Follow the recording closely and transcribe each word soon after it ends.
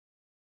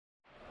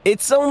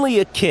It's only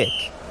a kick,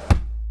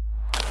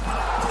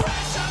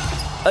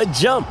 a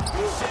jump,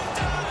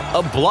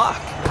 a block.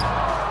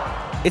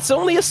 It's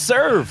only a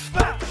serve.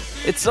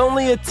 It's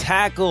only a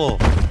tackle,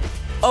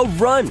 a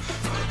run.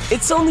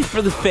 It's only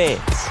for the fans.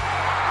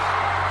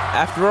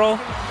 After all,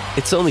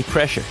 it's only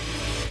pressure.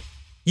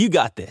 You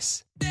got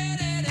this.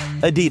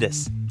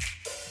 Adidas.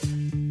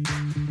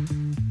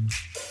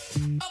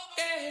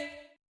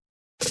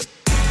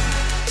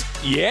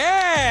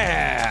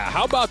 Yeah!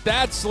 How about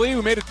that, Slee?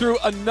 We made it through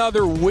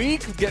another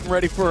week. Getting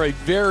ready for a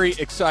very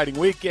exciting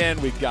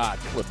weekend. We've got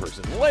Clippers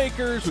and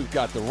Lakers. We've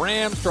got the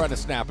Rams trying to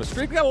snap a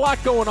streak. We've got a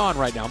lot going on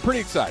right now. I'm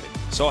pretty excited.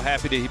 So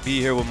happy to be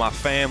here with my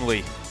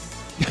family.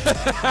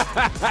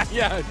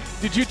 Yeah.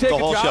 Did you take the a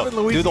whole job show. in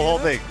Louisiana? Do the whole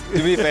thing.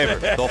 Do me a favor.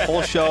 The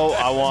whole show,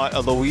 I want a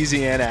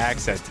Louisiana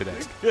accent today.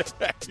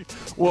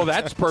 Well,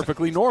 that's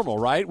perfectly normal,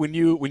 right? When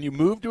you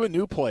move to a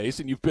new place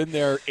and you've been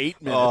there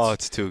 8 minutes, Oh,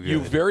 it's too good. You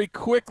very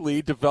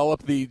quickly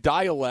develop the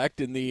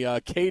dialect and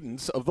the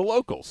cadence of the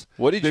locals.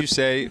 What did you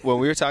say when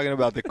we were talking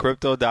about the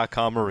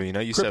Crypto.com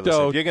arena? You said,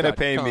 listen, if you're going to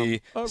pay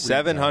me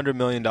 $700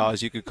 million,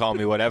 you could call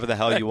me whatever the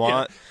hell you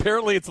want. Yeah,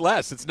 apparently it's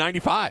less. It's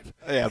 95.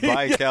 Yeah,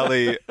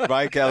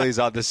 Brian Kelly's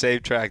on the same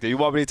track. Do you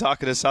want me to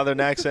talk in a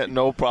Southern accent?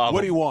 No problem.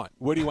 What do you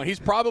want? He's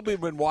probably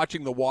been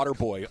watching The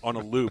Waterboy on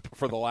a loop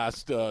for the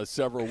last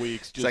several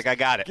weeks. It's like, I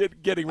got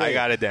it. Getting ready. I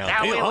got it down.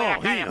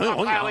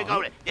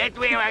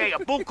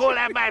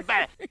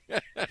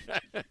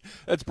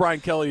 That's Brian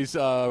Kelly's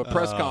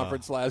press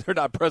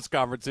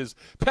conference his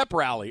pep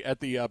rally at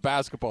the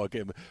basketball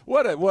game.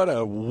 What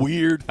a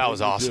weird thing That was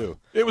to awesome. do.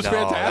 It was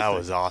fantastic. That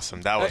was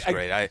awesome. That was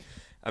great.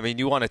 I mean,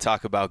 you want to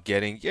talk about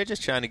you're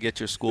just trying to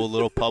get your school a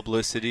little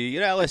publicity.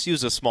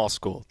 LSU's a small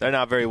school. They're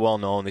not very well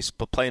known. They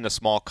play in a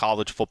small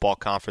college football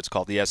conference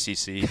called the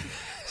SEC.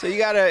 So you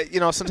got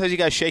to, sometimes you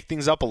got to shake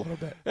things up a little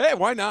bit. Hey,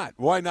 why not?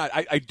 Why not?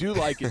 I do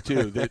like it,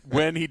 too, that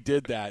when he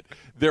did that,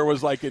 there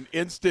was like an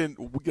instant,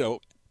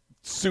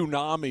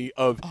 tsunami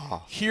of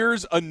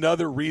here's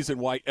another reason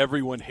why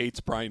everyone hates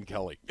Brian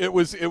Kelly. It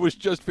was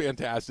just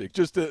fantastic.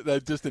 Just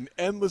an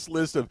endless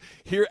list of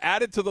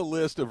added to the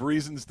list of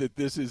reasons that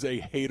this is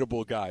a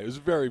hateable guy. It was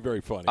very, very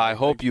funny. I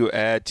hope you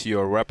add to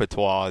your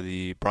repertoire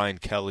the Brian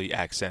Kelly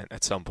accent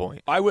at some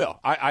point. I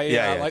will.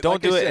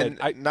 Don't do it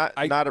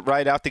not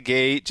right out the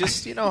gate.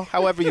 Just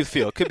however you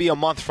feel. It could be a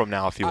month from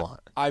now if you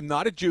want. I'm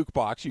not a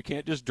jukebox. You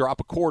can't just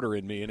drop a quarter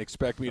in me and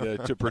expect me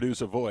to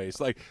produce a voice.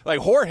 Like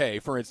Jorge,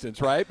 for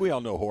instance, right? We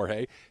all know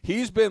Jorge.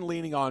 He's been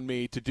leaning on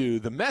me to do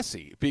the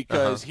Messi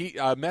because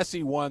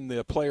Messi won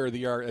the Player of the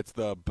Year. It's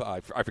the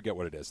I forget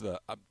what it is.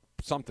 The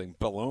something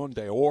Ballon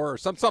d'Or or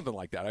something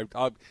like that.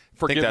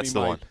 Forgive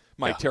me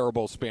my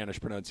terrible Spanish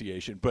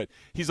pronunciation, but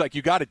he's like,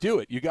 you got to do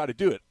it. You got to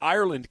do it.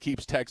 Ireland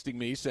keeps texting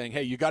me saying,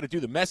 hey, you got to do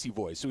the Messi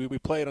voice. So we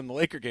play it on the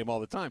Laker game all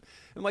the time.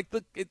 And like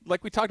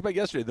we talked about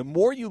yesterday, the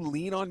more you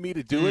lean on me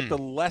to do it, the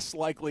less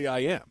likely I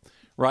am.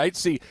 Right?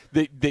 See,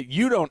 that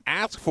you don't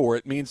ask for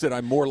it means that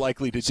I'm more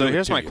likely to do it. So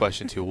here's my you.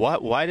 question too.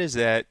 Why does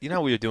that? We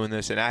were doing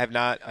this, and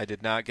I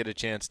did not get a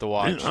chance to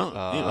watch.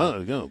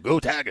 Go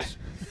Tigers.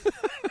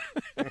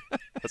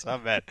 That's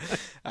not bad.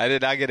 I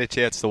did not get a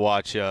chance to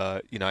watch.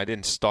 I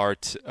didn't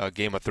start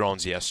Game of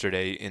Thrones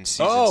yesterday in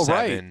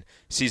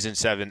season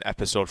 7,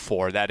 episode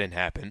 4. That didn't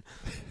happen.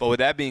 But with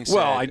that being said,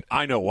 well,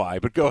 I know why.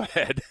 But go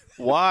ahead.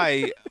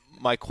 Why?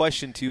 My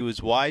question to you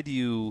is, why do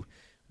you,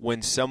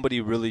 when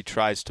somebody really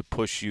tries to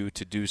push you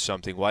to do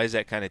something, why does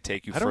that kind of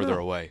take you further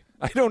away?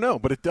 I don't know,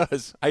 but it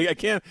does. I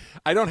can't.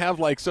 I don't have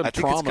like some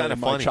trauma in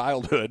my funny.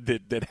 childhood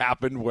that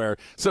happened where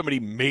somebody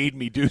made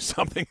me do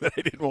something that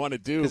I didn't want to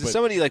do. Because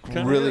somebody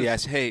really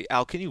asks, "Hey,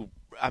 Al, can you?"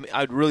 I mean,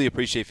 I'd really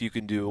appreciate if you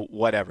can do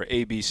whatever,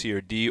 A, B, C,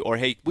 or D, or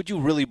hey, would you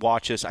really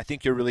watch this? I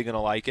think you're really going to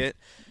like it.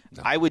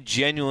 No. I would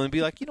genuinely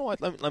be like, you know what?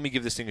 Let me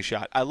give this thing a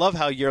shot. I love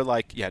how you're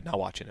like, yeah, not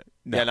watching it.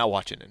 No. Yeah, not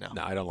watching it now.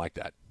 No, I don't like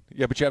that.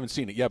 Yeah, but you haven't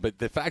seen it. Yeah, but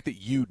the fact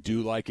that you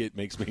do like it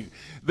makes me.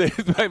 I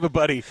have a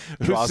buddy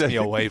who draws me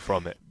away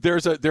from it.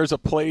 There's a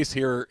place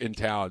here in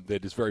town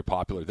that is very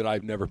popular that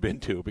I've never been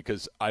to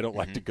because I don't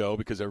like to go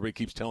because everybody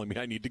keeps telling me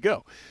I need to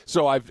go.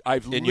 So I've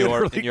in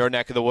your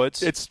neck of the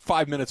woods. It's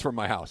 5 minutes from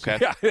my house. Okay.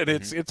 Yeah, and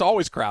it's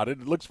always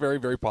crowded. It looks very,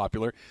 very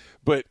popular.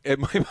 But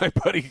my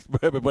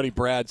buddy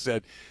Brad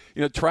said,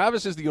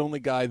 Travis is the only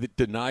guy that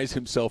denies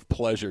himself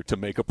pleasure to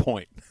make a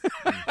point.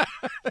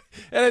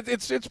 And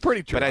it's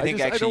pretty true. But I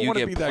think I actually you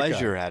get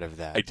pleasure out of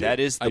that. I do. That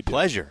is the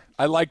pleasure.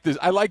 I like this.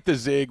 I like the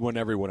zig when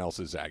everyone else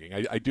is zagging.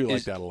 I do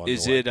like that a lot.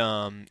 Is it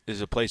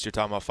is a place you're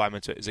talking about 5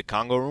 minutes? Is it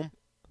Congo Room?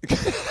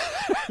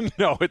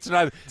 No, it's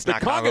not. It's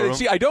not Congo Room.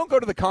 See, I don't go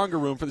to the Congo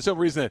Room for the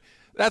simple reason that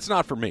that's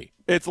not for me.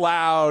 It's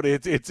loud.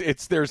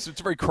 It's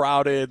very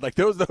crowded. Like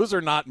those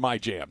are not my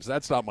jams.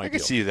 That's not my deal. I can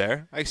see you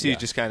there. I can see you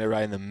just kind of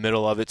right in the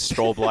middle of it.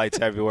 Strobe lights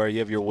everywhere. You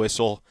have your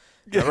whistle.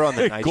 Remember on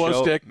the night glow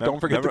show? stick.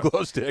 Don't forget the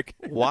glow stick.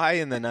 Why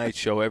in the night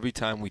show, every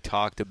time we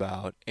talked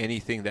about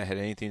anything that had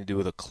anything to do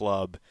with a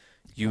club,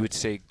 You would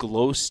say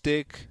glow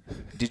stick.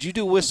 Did you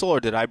do whistle or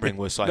did I bring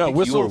whistle? No,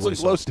 whistles and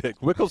glow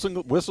sticks.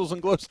 Whistles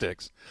and glow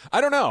sticks.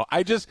 I don't know.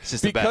 I just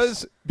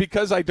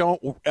because I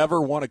don't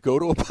ever want to go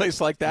to a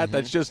place like that. Mm-hmm.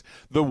 That's just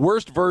the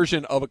worst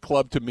version of a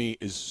club to me.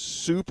 Is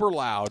super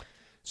loud,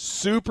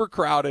 super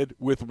crowded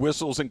with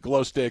whistles and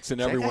glow sticks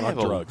and everyone on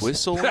drugs.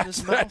 Whistle in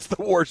his mouth? That's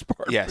the worst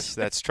part. Yes,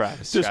 that's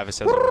Travis. Travis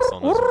has a whistle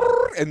in his mouth.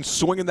 And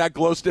swinging that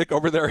glow stick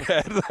over their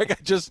head,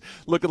 like just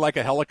looking like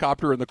a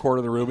helicopter in the corner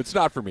of the room. It's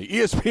not for me.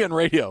 ESPN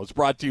Radio is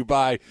brought to you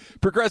by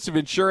Progressive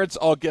Insurance.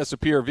 All guests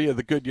appear via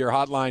the Goodyear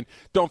hotline.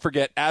 Don't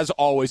forget, as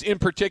always, in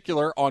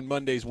particular on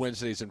Mondays,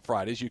 Wednesdays, and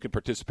Fridays, you can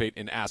participate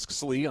in Ask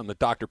Slee on the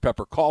Dr.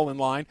 Pepper call-in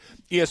line.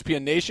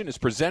 ESPN Nation is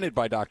presented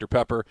by Dr.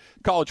 Pepper.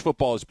 College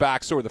football is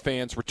back, so are the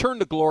fans. Return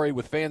to glory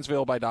with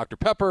Fansville by Dr.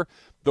 Pepper,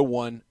 the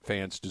one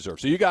fans deserve.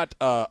 So you got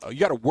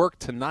to work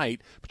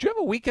tonight, but you have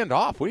a weekend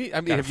off. Buddy.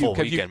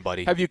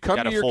 Have you come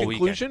to your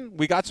conclusion? Weekend.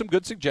 We got some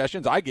good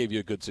suggestions. I gave you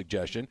a good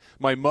suggestion.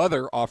 My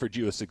mother offered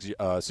you a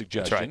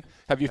suggestion. Right.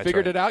 Have you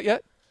figured it out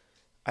yet?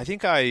 I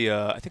think I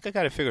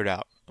got it figured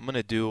out. I'm going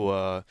to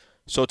do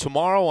so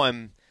tomorrow.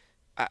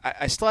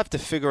 I still have to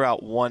figure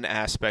out one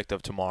aspect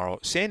of tomorrow.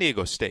 San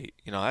Diego State.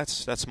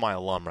 That's my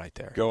alum right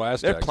there. Go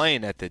Aztecs. They're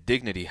playing at the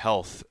Dignity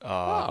Health.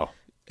 Wow.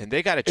 And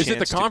they got a chance to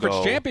go. Is it the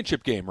conference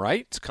championship game,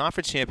 right? It's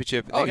conference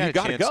championship. Oh, they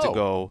got you a chance to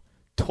go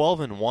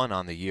 12-1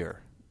 on the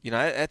year.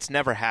 That's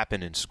never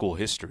happened in school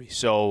history.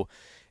 So,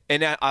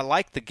 and I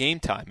like the game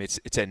time.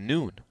 It's at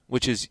noon,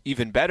 which is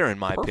even better in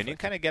my opinion.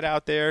 Kind of get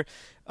out there.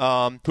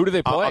 Who do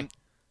they play?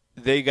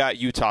 They got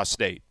Utah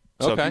State.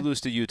 So okay. If you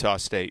lose to Utah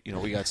State,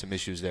 we got some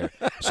issues there.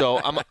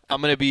 So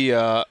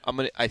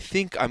I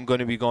think I'm going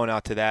to be going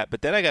out to that.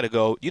 But then I got to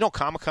go.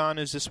 Comic-Con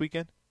is this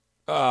weekend?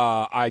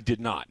 I did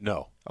not.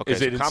 No. Okay.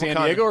 Is it in San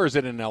Diego or is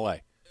it in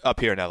L.A.?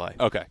 Up here in L.A.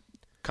 Okay.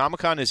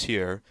 Comic-Con is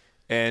here.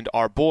 And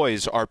our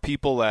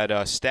people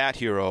at Stat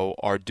Hero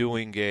are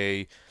doing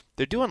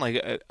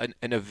like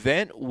an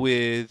event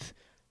with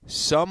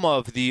some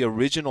of the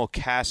original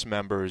cast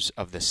members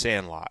of The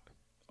Sandlot.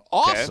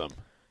 Awesome. Okay?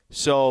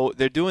 So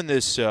they're doing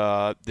this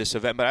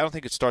event, but I don't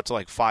think it starts at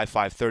like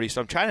 5:30.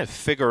 So I'm trying to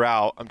figure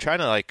out. I'm trying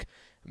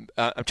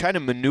to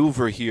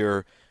maneuver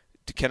here.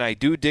 Can I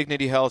do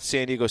Dignity Health,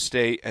 San Diego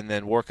State, and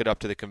then work it up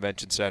to the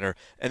convention center?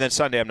 And then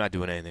Sunday, I'm not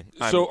doing anything.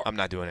 I'm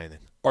not doing anything.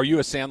 Are you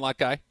a Sandlot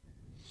guy?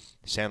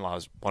 Sandlot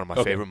is one of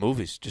my favorite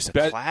movies. Just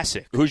a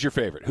classic. Who's your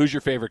favorite? Who's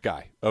your favorite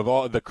guy of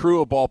all the crew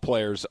of ball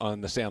players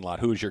on the Sandlot?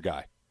 Who's your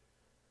guy?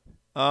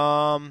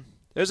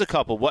 There's a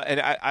couple. What?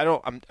 And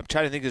I'm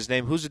trying to think of his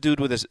name. Who's the dude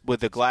with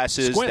the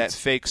glasses Squint. that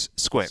fakes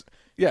Squint?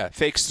 Yeah,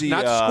 fakes the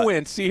not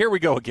Squint. See, here we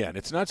go again.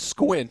 It's not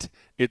Squint.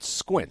 It's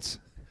Squints.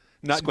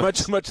 Not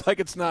Squints. much like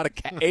it's not a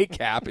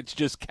cap. It's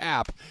just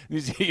cap.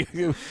 You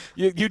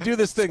do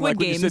this thing Squid like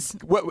Games.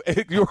 when you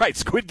said, you're right.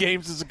 Squid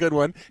Games is a good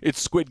one.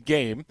 It's Squid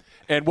Game.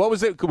 And what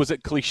was it? Was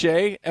it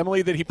cliche,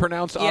 Emily, that he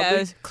pronounced? Yeah, oddly? it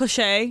was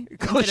cliche.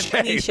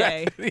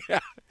 Cliche. Yeah.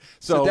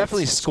 So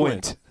definitely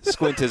Squint.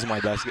 Squint is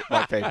my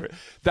favorite.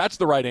 That's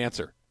the right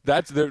answer.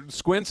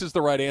 Squints is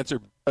the right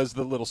answer because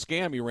the little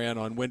scam he ran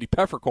on Wendy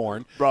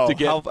Peppercorn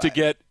to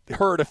get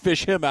her to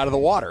fish him out of the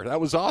water. That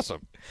was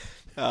awesome.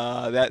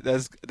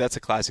 That's a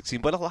classic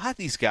scene. But a lot of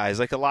these guys,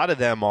 like a lot of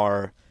them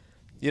are,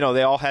 they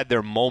all had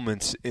their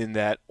moments in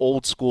that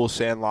old school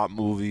Sandlot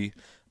movie.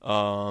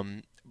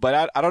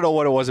 But I don't know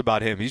what it was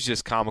about him. He's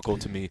just comical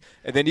to me.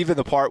 And then even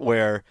the part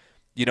where,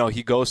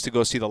 he goes to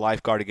go see the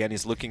lifeguard again.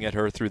 He's looking at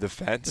her through the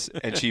fence,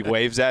 and she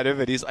waves at him,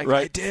 and he's like,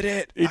 right. I did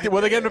it. They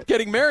ended up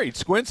getting married.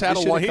 Squints had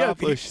he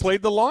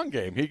played the long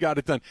game. He got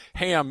it done.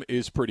 Ham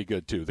is pretty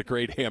good, too. The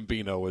great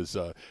Hambino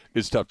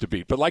is tough to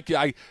beat. But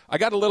I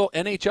got a little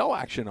NHL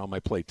action on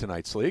my plate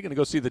tonight, Slee. Going to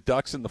go see the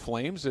Ducks and the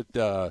Flames at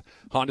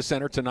Honda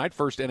Center tonight.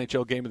 First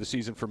NHL game of the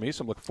season for me,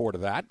 so I'm looking forward to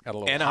that. Got a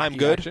little Anaheim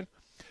good. Action.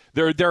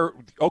 They're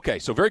okay.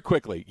 So very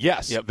quickly,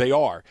 yes, yep. They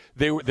are.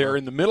 They're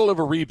in the middle of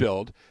a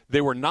rebuild.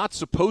 They were not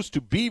supposed to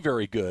be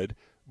very good,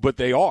 but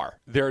they are.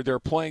 They're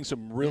playing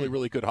some really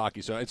really good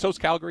hockey. So and so's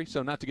Calgary.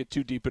 So not to get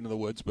too deep into the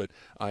woods, but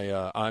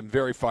I'm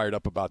very fired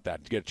up about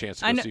that to get a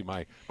chance to go see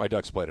my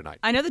Ducks play tonight.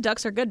 I know the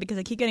Ducks are good because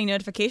I keep getting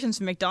notifications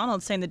from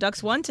McDonald's saying the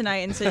Ducks won tonight,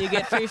 and so you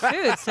get free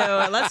food.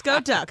 So let's go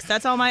Ducks.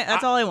 That's all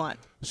I want.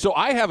 So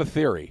I have a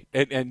theory,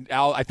 and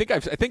Al, I think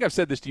I've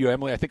said this to you,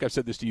 Emily. I think I've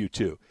said this to you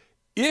too.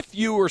 If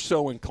you were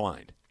so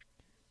inclined,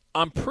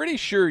 I'm pretty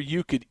sure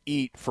you could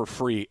eat for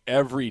free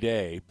every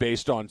day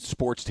based on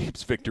sports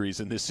teams'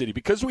 victories in this city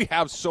because we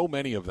have so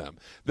many of them.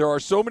 There are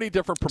so many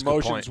different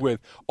promotions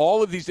with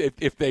all of these.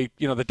 If they,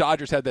 the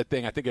Dodgers had that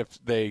thing. I think if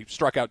they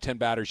struck out 10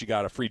 batters, you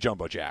got a free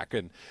Jumbo Jack,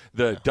 and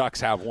the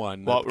Ducks have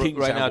one. Well, the Kings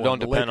right have now, one, don't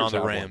the depend Lakers on the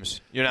have Rams.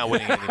 One. You're not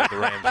winning anything with the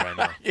Rams right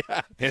now.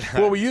 Yeah.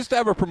 Well, we used to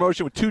have a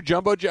promotion with two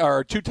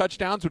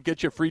touchdowns would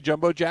get you a free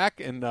Jumbo Jack,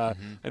 and I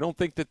don't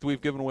think that we've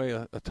given away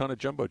a ton of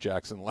Jumbo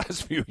Jacks in the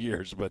last few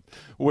years. But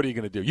what are you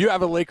going to do? You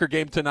have a Laker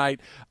game tonight.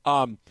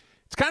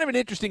 It's kind of an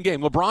interesting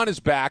game. LeBron is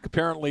back.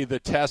 Apparently, the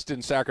test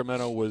in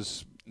Sacramento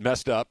was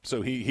messed up,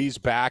 so he's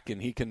back and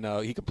he can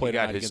play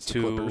tonight against the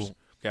Clippers.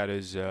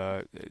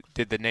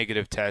 Did the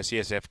negative test. He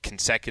has to have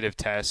consecutive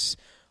tests.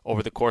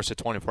 over the course of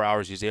 24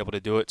 hours, he's able to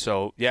do it.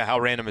 So, yeah, how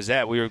random is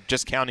that? We were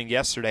just counting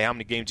yesterday how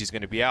many games he's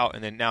going to be out,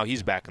 and then now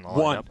he's back in the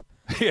lineup.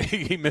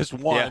 He missed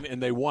one,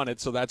 and they won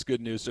it, so that's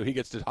good news. So he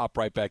gets to hop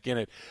right back in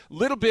it.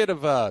 Little bit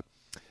of a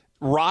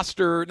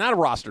roster, not a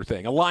roster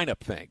thing, a lineup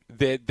thing.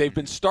 They've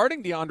been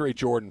starting DeAndre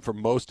Jordan for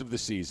most of the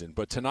season,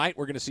 but tonight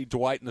we're going to see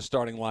Dwight in the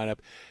starting lineup.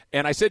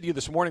 And I said to you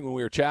this morning when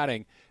we were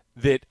chatting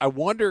that I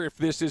wonder if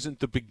this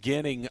isn't the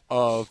beginning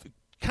of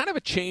kind of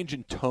a change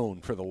in tone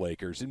for the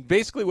Lakers. And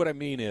basically what I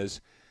mean is,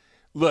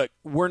 look,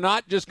 we're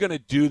not just going to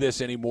do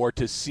this anymore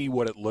to see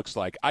what it looks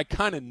like. I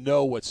kind of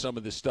know what some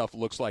of this stuff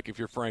looks like if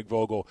you're Frank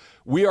Vogel.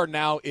 We are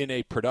now in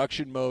a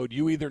production mode.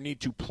 You either need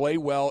to play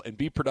well and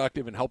be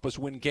productive and help us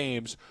win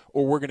games,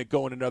 or we're going to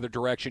go in another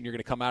direction. You're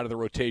going to come out of the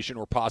rotation,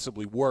 or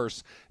possibly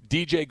worse.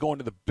 DJ going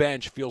to the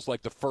bench feels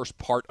like the first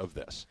part of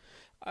this.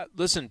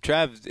 Listen,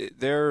 Trav,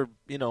 they're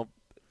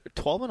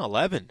 12 and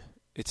 11.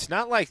 It's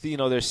not like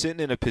they're sitting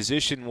in a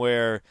position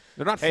where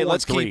they're not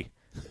 4-3.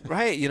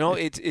 Right,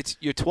 it's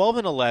you're 12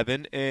 and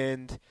 11,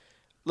 and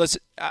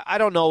I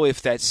don't know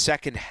if that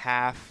second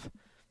half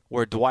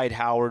where Dwight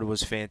Howard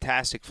was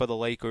fantastic for the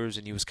Lakers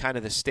and he was kind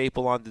of the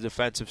staple on the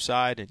defensive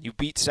side, and you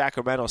beat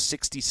Sacramento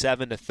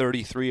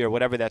 67-33 or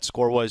whatever that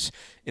score was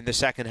in the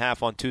second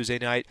half on Tuesday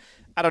night.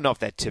 I don't know if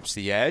that tips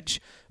the edge,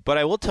 but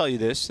I will tell you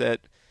this, that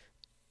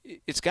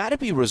it's got to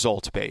be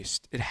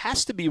results-based. It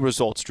has to be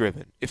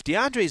results-driven. If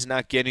DeAndre is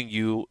not getting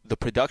you the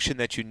production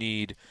that you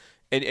need,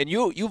 and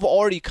you've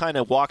already kind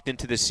of walked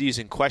into the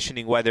season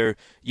questioning whether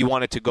you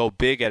wanted to go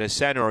big at a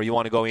center or you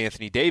want to go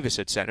Anthony Davis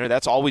at center.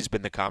 That's always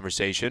been the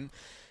conversation.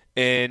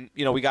 And,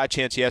 we got a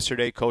chance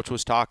yesterday. Coach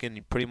was talking.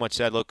 He pretty much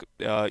said, look,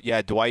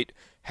 Dwight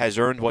has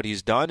earned what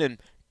he's done. And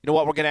you know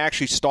what? We're going to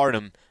actually start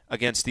him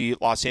against the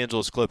Los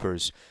Angeles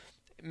Clippers.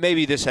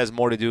 Maybe this has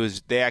more to do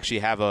with they actually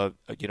have a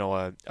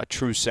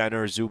true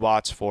center.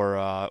 Zubats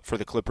for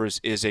the Clippers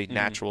is a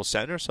natural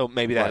center, so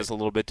maybe that has a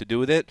little bit to do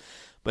with it.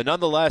 But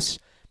nonetheless,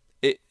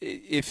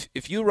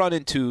 if you run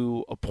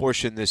into a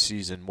portion this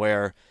season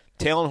where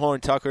Talen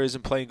Horton-Tucker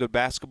isn't playing good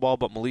basketball,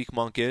 but Malik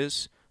Monk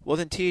is, well,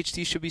 then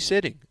THT should be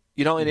sitting.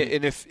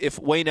 And if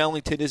Wayne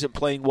Ellington isn't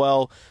playing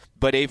well,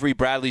 but Avery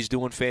Bradley's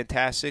doing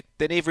fantastic,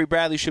 then Avery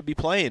Bradley should be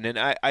playing. And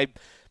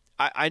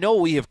I know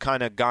we have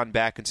kind of gone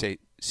back and say,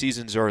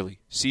 season's early.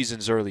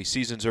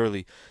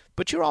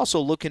 But you're also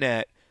looking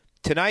at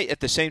tonight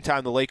at the same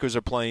time the Lakers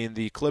are playing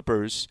the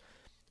Clippers,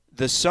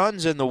 the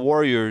Suns and the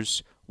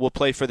Warriors will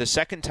play for the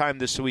second time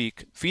this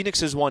week.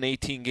 Phoenix has won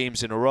 18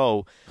 games in a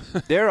row.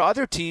 There are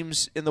other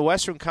teams in the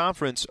Western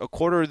Conference a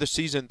quarter of the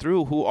season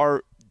through who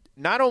are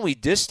not only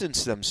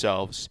distanced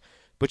themselves,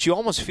 but you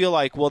almost feel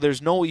like, well,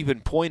 there's no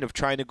even point of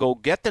trying to go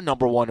get the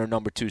number 1 or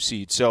number 2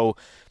 seed. So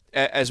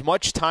as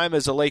much time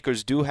as the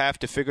Lakers do have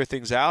to figure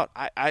things out,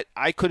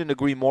 I couldn't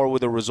agree more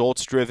with a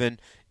results-driven.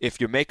 If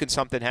you're making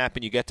something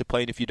happen, you get to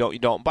play, and if you don't, you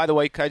don't. By the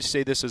way, can I just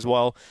say this as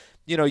well?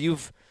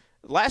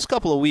 Last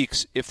couple of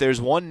weeks, if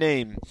there's one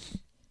name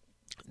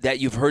that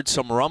you've heard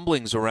some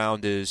rumblings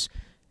around is,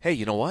 hey,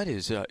 you know what?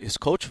 Is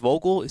Coach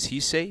Vogel, is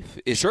he safe?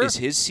 Is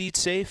his seat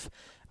safe?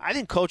 I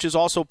think Coach is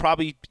also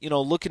probably,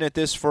 looking at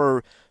this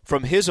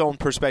from his own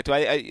perspective.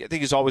 I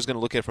think he's always going to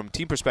look at it from a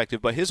team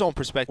perspective, but his own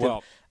perspective,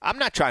 well, I'm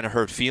not trying to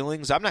hurt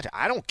feelings. I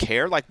don't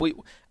care.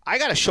 I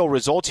got to show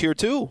results here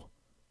too.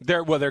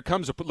 There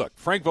comes look,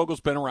 Frank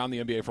Vogel's been around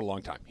the NBA for a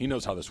long time. He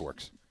knows how this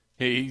works.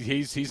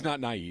 He's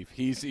not naive.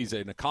 He's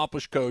an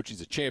accomplished coach.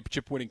 He's a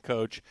championship-winning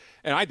coach,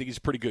 and I think he's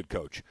a pretty good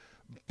coach.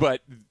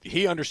 But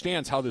he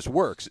understands how this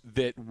works,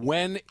 that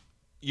when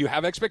you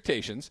have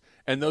expectations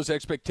and those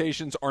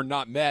expectations are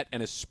not met,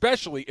 and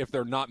especially if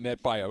they're not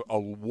met by a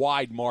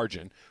wide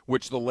margin,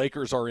 which the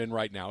Lakers are in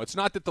right now. It's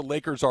not that the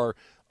Lakers are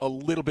a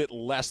little bit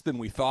less than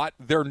we thought.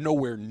 They're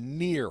nowhere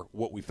near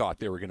what we thought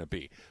they were going to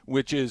be,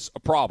 which is a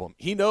problem.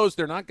 He knows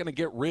they're not going to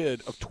get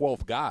rid of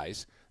 12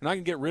 guys. And I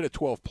can get rid of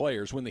 12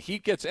 players when the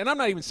Heat gets – and I'm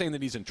not even saying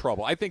that he's in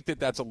trouble. I think that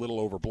that's a little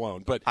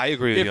overblown. But I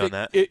agree with you on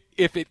that.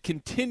 If it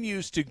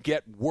continues to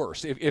get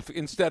worse, if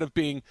instead of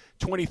being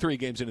 23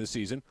 games into the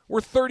season,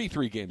 we're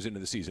 33 games into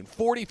the season,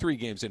 43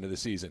 games into the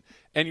season,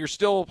 and you're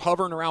still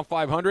hovering around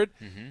 500,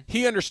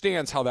 he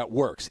understands how that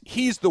works.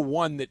 He's the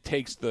one that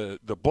takes the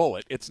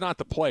bullet. It's not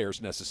the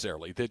players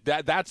necessarily.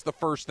 That's the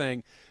first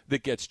thing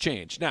that gets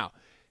changed. Now,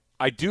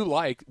 I do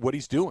like what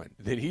he's doing,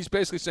 that he's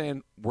basically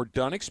saying we're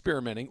done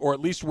experimenting, or at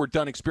least we're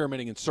done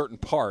experimenting in certain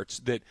parts,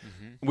 that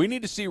we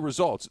need to see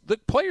results. The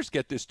players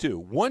get this too.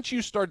 Once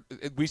you start,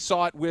 we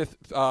saw it with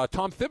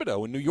Tom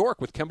Thibodeau in New York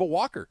with Kemba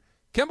Walker.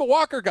 Kemba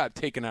Walker got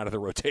taken out of the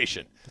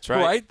rotation. That's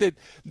right. That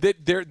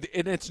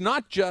and it's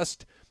not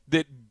just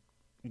that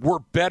we're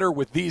better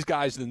with these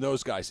guys than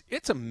those guys.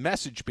 It's a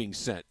message being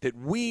sent that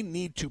we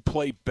need to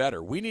play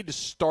better. We need to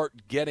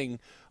start getting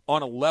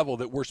on a level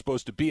that we're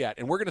supposed to be at.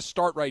 And we're going to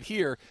start right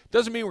here.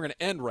 Doesn't mean we're going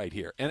to end right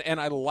here. And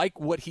I like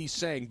what he's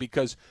saying,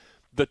 because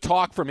the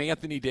talk from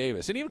Anthony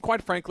Davis, and even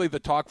quite frankly the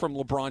talk from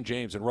LeBron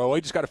James and Roe,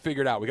 we just got to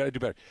figure it out. We got to do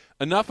better.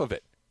 Enough of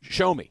it.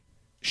 Show me.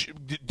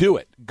 do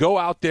it. Go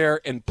out there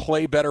and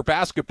play better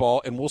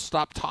basketball, and we'll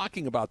stop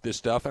talking about this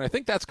stuff. And I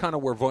think that's kind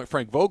of where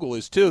Frank Vogel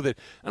is too. That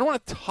I don't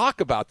want to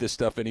talk about this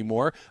stuff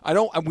anymore.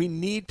 We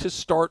need to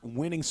start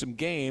winning some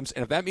games,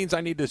 and if that means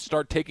I need to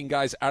start taking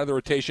guys out of the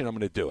rotation, I'm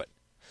going to do it.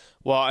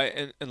 Well,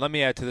 and let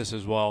me add to this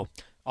as well.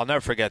 I'll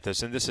never forget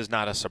this, and this is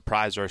not a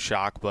surprise or a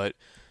shock, but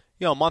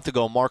a month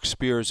ago, Mark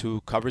Spears,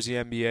 who covers the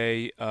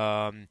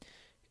NBA,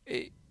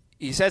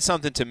 he said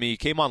something to me. He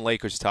came on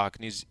Lakers Talk,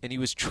 and he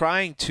was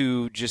trying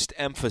to just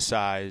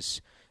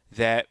emphasize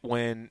that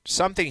when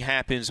something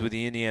happens with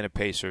the Indiana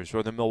Pacers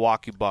or the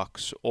Milwaukee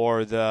Bucks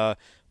or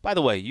by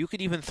the way, you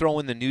could even throw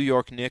in the New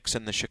York Knicks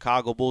and the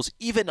Chicago Bulls,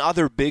 even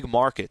other big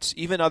markets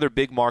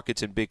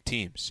and big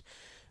teams.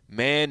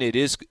 Man,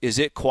 is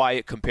it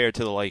quiet compared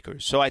to the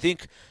Lakers. So I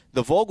think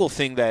the Vogel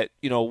thing that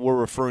we're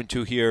referring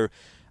to here,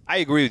 I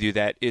agree with you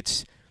that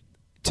it's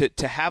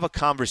to have a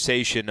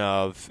conversation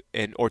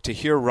or to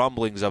hear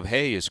rumblings of,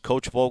 hey, is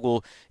Coach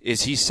Vogel,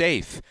 is he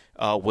safe?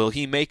 Will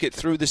he make it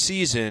through the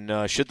season?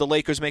 Should the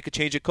Lakers make a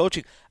change of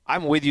coaching?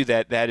 I'm with you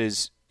that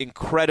is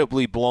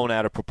incredibly blown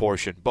out of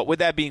proportion. But with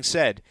that being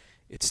said,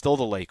 it's still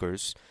the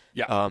Lakers.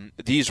 Yeah.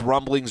 These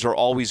rumblings are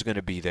always going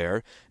to be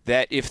there,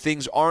 that if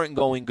things aren't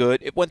going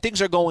good, when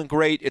things are going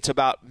great, it's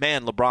about,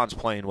 man, LeBron's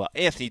playing well.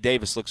 Anthony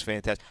Davis looks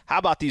fantastic. How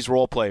about these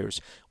role players?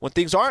 When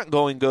things aren't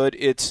going good,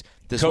 it's,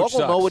 does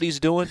Vogel know what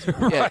he's doing?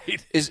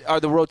 Right. Yeah. Are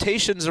the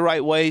rotations the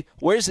right way?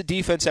 Where's the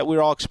defense that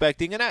we're all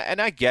expecting?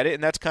 And I get it,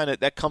 and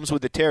that comes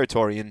with the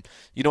territory. And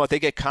you know what? They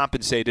get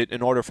compensated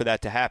in order for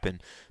that to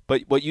happen.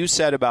 But what you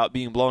said about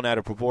being blown out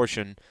of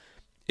proportion,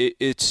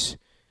 it's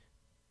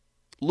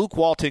Luke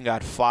Walton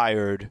got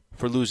fired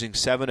for losing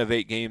 7 of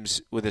 8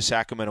 games with the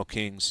Sacramento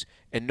Kings,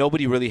 and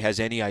nobody really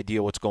has any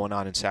idea what's going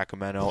on in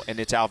Sacramento, and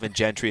it's Alvin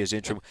Gentry as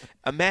interim.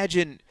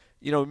 Imagine,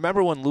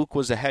 remember when Luke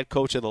was the head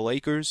coach of the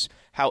Lakers?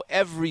 How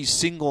every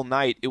single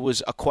night it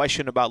was a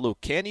question about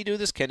Luke. Can he do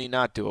this? Can he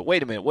not do it?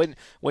 Wait a minute.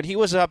 When he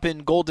was up in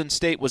Golden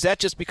State, was that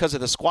just because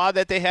of the squad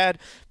that they had?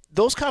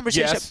 Those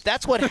conversations, yes.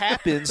 That's what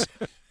happens.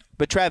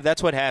 But, Trav,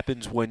 that's what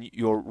happens when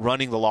you're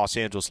running the Los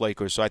Angeles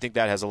Lakers, so I think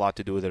that has a lot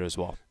to do with it as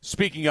well.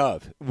 Speaking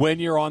of, when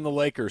you're on the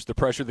Lakers, the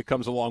pressure that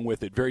comes along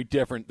with it, very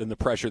different than the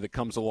pressure that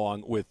comes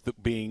along with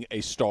being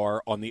a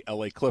star on the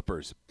L.A.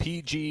 Clippers.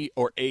 PG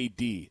or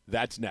AD,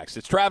 that's next.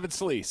 It's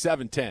Travis Lee,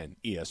 710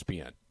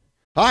 ESPN.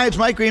 Hi, it's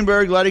Mike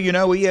Greenberg letting you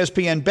know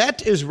ESPN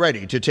Bet is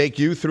ready to take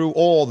you through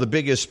all the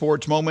biggest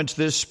sports moments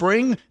this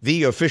spring.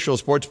 The official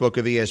sportsbook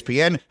of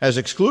ESPN has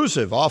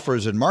exclusive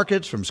offers and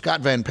markets from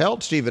Scott Van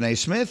Pelt, Stephen A.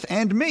 Smith,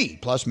 and me,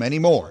 plus many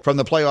more. From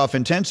the playoff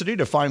intensity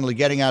to finally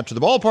getting out to the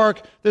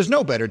ballpark, there's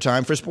no better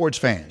time for sports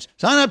fans.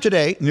 Sign up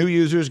today. New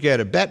users get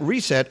a bet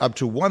reset up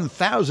to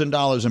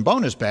 $1,000 in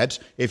bonus bets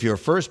if your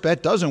first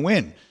bet doesn't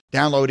win.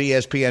 Download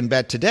ESPN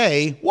Bet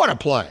today. What a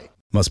play.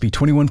 Must be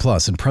 21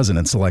 plus and present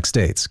in select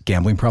states.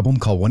 Gambling problem?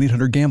 Call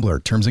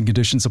 1-800-GAMBLER. Terms and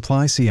conditions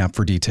apply. See app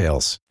for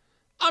details.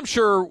 I'm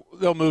sure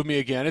they'll move me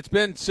again. It's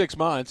been 6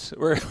 months.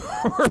 We're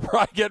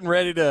probably getting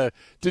ready to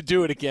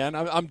do it again.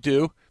 I'm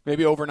due.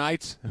 Maybe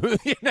overnights.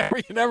 you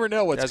never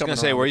know what's coming. I was going to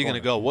say, where are you going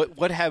to go?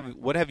 What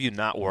have you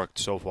not worked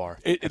so far?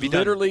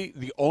 Literally,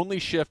 the only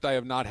shift I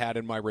have not had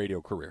in my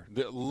radio career.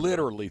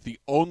 Literally, the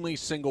only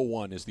single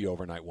one is the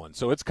overnight one.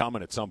 So it's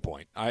coming at some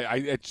point.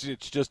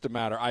 It's just a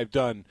matter. I've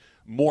done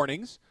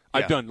mornings.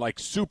 I've done like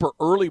super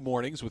early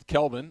mornings with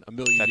Kelvin a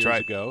million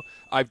years ago.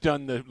 I've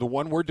done the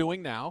one we're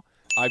doing now.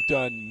 I've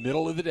done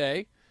middle of the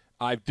day.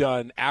 I've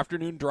done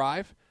afternoon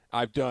drive.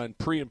 I've done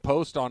pre and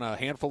post on a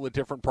handful of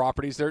different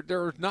properties. There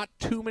are not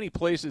too many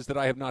places that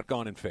I have not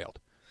gone and failed.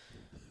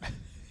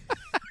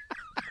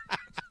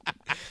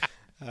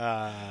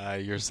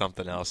 You're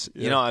something else.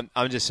 Yeah.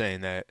 I'm just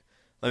saying that.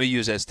 Let me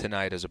use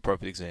tonight as a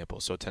perfect example.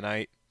 So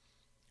tonight,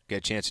 get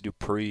a chance to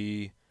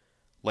do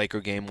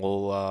Laker game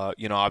will,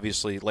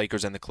 obviously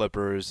Lakers and the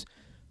Clippers.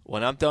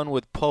 When I'm done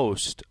with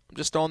post, I'm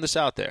just throwing this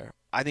out there.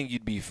 I think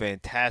you'd be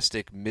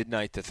fantastic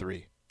midnight to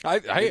 3.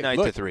 Midnight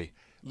to 3.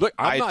 Look,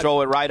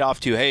 throw it right off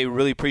to you. Hey,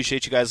 really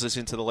appreciate you guys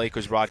listening to the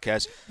Lakers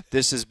broadcast.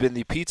 This has been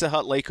the Pizza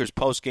Hut Lakers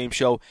post-game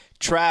show.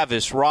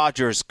 Travis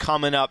Rogers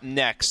coming up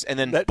next, and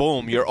then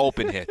boom, your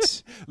open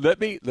hits. Let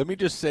me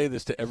just say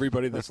this to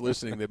everybody that's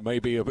listening that may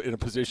be in a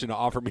position to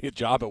offer me a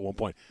job at one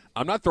point.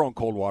 I'm not throwing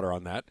cold water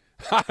on that.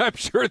 I'm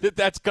sure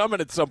that's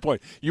coming at some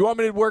point. You want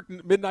me to work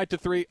midnight to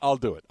 3? I'll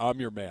do it. I'm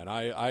your man.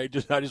 I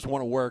just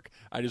want to work.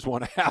 I just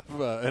want to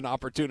have an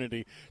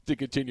opportunity to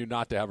continue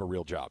not to have a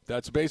real job.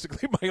 That's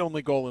basically my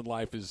only goal in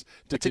life is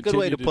to It's a continue good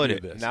way to put do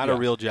it. This. Not a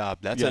real job.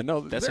 That's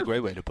a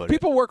great way to put it.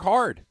 People work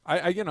hard.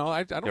 I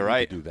don't You're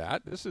right. need to do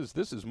that. This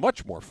is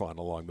much more fun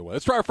along the way.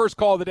 Let's try our first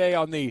call of the day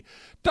on the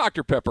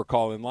Dr. Pepper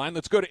call-in line.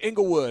 Let's go to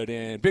Inglewood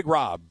and Big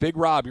Rob. Big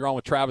Rob, you're on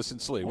with Travis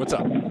and Slee. What's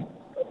up?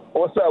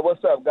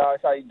 What's up, guys?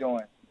 How you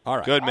doing? All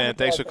right. Good, man.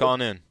 Thanks for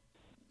calling in.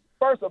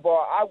 First of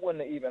all, I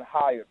wouldn't have even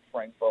hired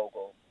Frank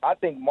Vogel. I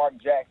think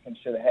Mark Jackson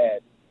should have had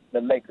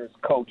the Lakers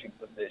coaching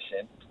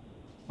position.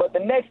 But the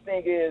next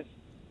thing is,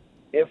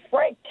 if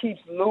Frank keeps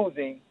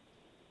losing,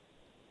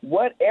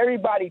 what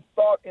everybody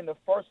thought in the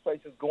first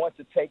place is going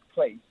to take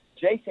place.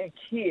 Jason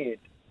Kidd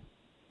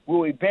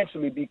will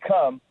eventually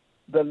become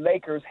the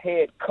Lakers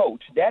head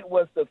coach. That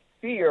was the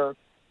fear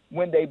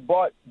when they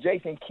brought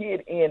Jason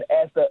Kidd in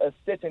as the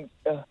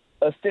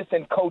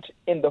assistant coach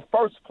in the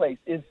first place,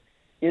 is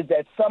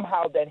that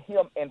somehow that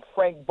him and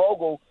Frank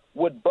Vogel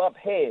would bump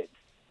heads.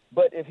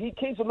 But if he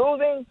keeps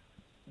losing,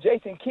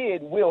 Jason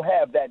Kidd will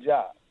have that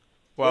job.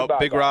 Well,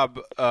 Big Rob,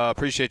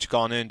 appreciate you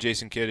calling in.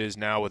 Jason Kidd is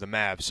now with the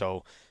Mavs,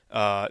 so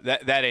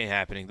that ain't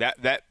happening.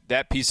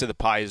 That piece of the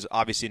pie is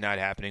obviously not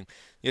happening.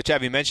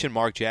 Chav, you mentioned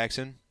Mark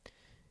Jackson.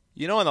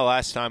 You know when the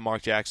last time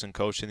Mark Jackson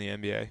coached in the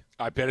NBA?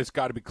 I bet it's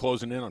got to be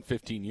closing in on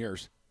 15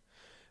 years.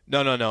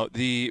 No.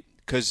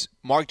 Because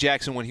Mark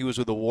Jackson, when he was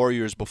with the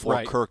Warriors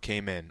before Kirk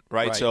came in,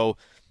 right? So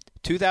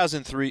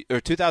 2003 or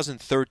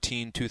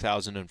 2013,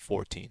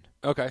 2014.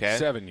 Okay?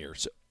 7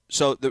 years.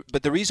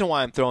 But the reason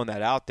why I'm throwing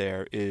that out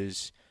there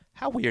is,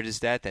 how weird is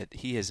that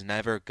he has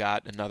never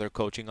got another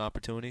coaching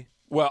opportunity?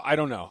 Well, I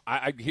don't know.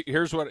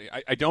 Here's what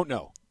I don't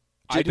know.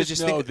 I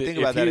just know think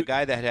about that. A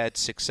guy that had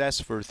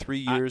success for 3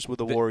 years with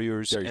the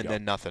Warriors and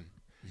then nothing.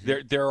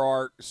 There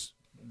are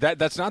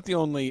that's not the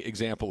only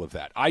example of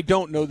that. I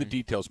don't know the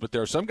details, but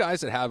there are some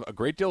guys that have a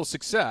great deal of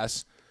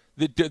success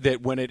that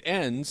when it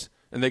ends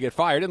and they get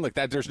fired, and look,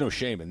 that there's no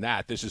shame in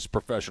that. This is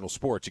professional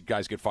sports. You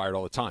guys get fired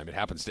all the time. It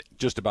happens to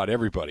just about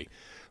everybody.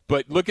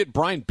 But look at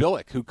Brian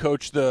Billick, who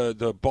coached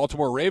the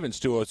Baltimore Ravens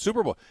to a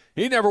Super Bowl.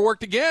 He never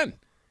worked again.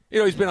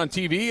 He's been on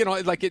TV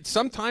and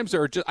sometimes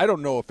there are just, I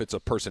don't know if it's a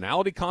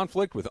personality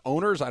conflict with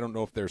owners. I don't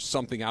know if there's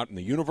something out in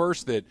the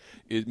universe that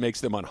it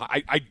makes them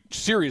I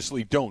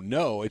seriously don't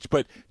know.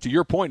 But to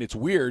your point, it's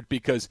weird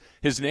because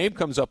his name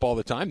comes up all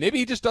the time. Maybe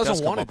he just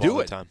doesn't want to do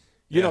it.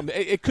 You know,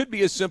 it could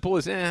be as simple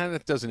as,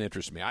 that doesn't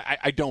interest me.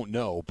 I don't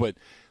know. But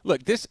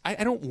look,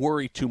 I don't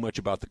worry too much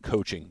about the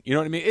coaching. You know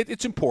what I mean?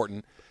 It's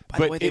important. By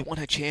the way, they won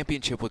a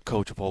championship with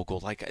Coach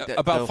Vogel.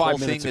 About 5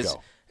 minutes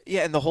ago.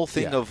 Yeah, and the whole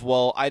thing of,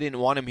 I didn't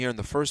want him here in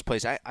the first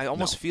place. I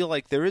almost feel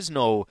like there's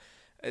no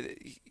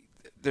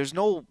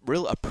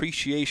real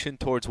appreciation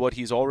towards what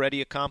he's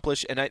already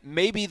accomplished. And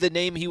maybe the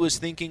name he was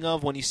thinking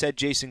of when he said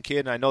Jason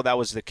Kidd, and I know that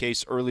was the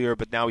case earlier,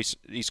 but now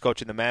he's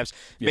coaching the Mavs.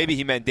 Yeah. Maybe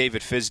he meant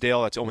David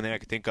Fizdale. That's the only thing I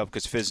could think of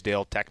because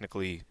Fizdale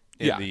technically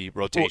in the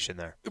rotation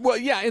there. Well,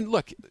 yeah, and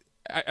look,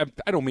 I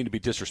don't mean to be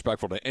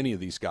disrespectful to any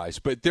of these guys,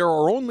 but there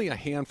are only a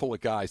handful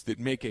of guys that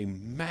make a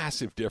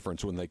massive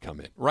difference when they come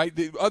in, right?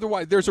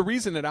 Otherwise, there's a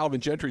reason that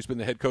Alvin Gentry's been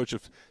the head coach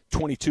of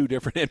 22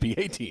 different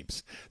NBA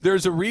teams.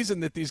 There's a reason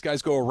that these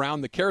guys go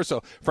around the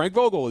carousel. Frank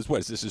Vogel is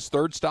this his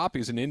third stop?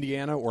 He's in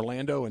Indiana,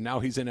 Orlando, and now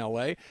he's in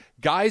L.A.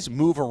 Guys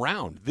move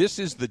around. This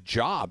is the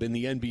job in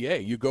the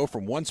NBA. You go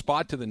from one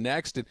spot to the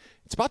next, and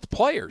it's about the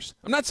players.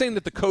 I'm not saying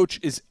that the coach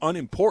is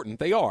unimportant.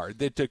 They are,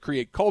 to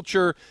create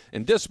culture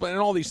and discipline and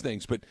all these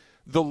things, but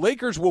the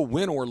Lakers will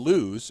win or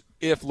lose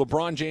if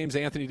LeBron James,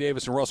 Anthony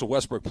Davis, and Russell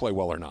Westbrook play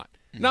well or not.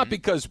 Mm-hmm. Not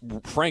because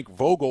Frank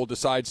Vogel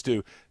decides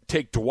to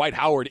take Dwight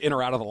Howard in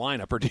or out of the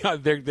lineup.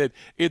 That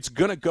it's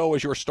going to go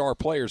as your star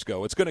players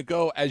go. It's going to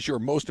go as your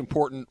most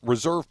important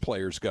reserve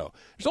players go.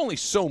 There's only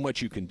so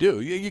much you can do.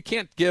 You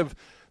can't give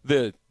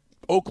the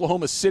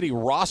Oklahoma City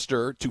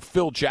roster to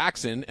Phil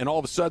Jackson and all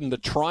of a sudden the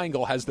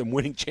triangle has them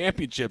winning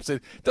championships.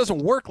 It doesn't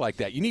work like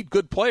that. You need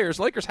good players.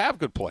 Lakers have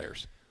good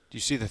players. Do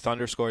you see the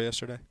Thunder score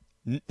yesterday?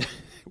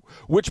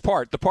 Which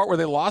part? The part where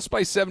they lost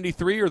by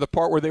 73 or the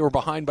part where they were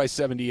behind by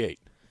 78?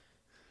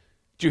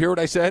 Did you hear what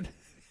I said?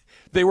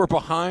 They were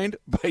behind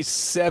by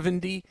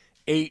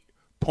 78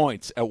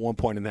 points at one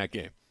point in that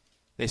game.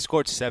 They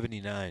scored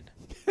 79.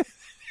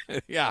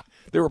 Yeah,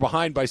 they were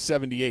behind by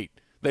 78.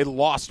 They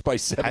lost by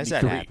 73.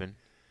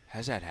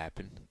 Has that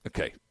happened?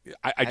 Okay,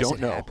 I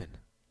don't know.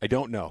 I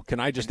don't know. Can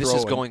I just This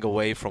is going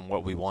away from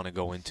what we want to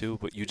go into,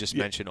 but you just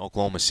mentioned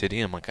Oklahoma City.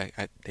 I'm like,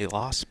 they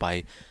lost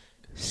by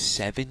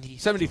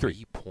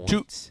 73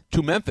 points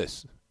to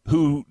Memphis,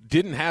 who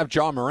didn't have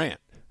Ja Morant.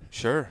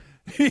 Sure.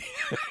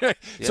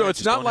 So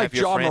it's not like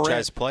Ja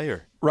Morant,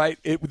 player, right?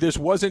 This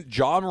wasn't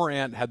Ja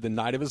Morant had the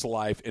night of his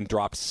life and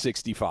dropped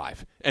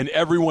 65, and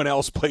everyone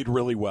else played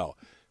really well.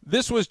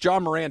 This was Ja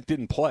Morant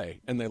didn't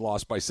play, and they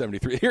lost by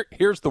 73.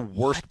 Here's the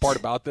worst part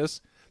about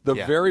this.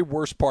 Very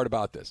worst part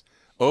about this.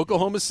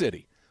 Oklahoma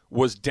City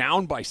was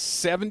down by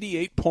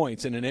 78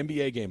 points in an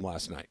NBA game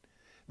last night.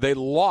 They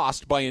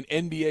lost by an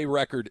NBA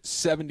record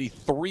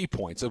 73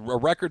 points, a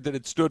record that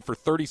had stood for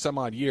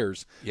 30-some-odd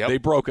years. Yep. They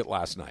broke it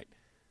last night.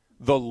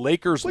 The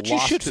Lakers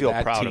lost to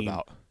that team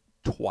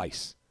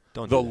twice.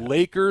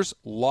 Lakers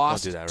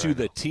lost to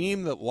the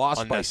team that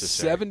lost by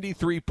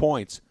 73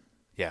 points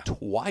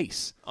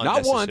twice.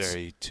 Not once.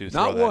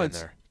 Not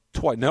once.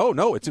 Twice.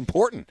 No, it's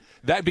important.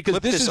 Because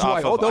this is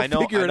why.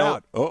 They'll figure it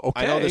out. Okay.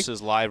 I know this is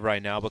live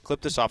right now, but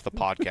clip this off the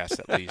podcast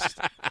at least.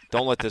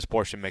 Don't let this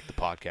portion make the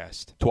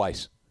podcast.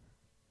 Twice.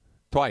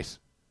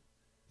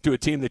 To a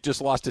team that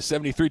just lost to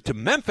 73 to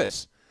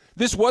Memphis.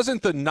 This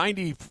wasn't the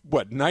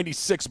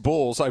 96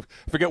 Bulls. I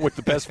forget what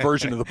the best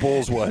version of the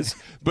Bulls was.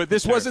 But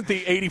this wasn't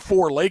the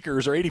 84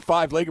 Lakers or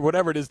 85 Lakers,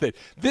 whatever it is.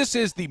 This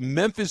is the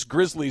Memphis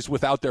Grizzlies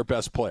without their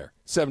best player.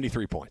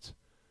 73 points.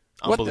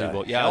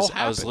 Unbelievable.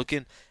 I was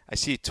looking. I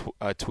see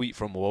a tweet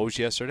from Woj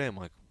yesterday. I'm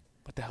like,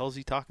 what the hell is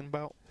he talking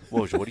about?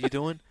 Woj, what are you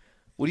doing?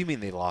 What do you mean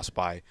they lost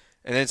by?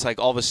 And then it's like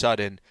all of a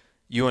sudden,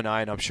 you and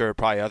I, and I'm sure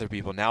probably other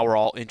people, now we're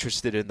all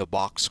interested in the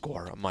box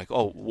score. I'm like,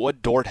 oh,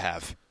 what Dort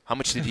have? How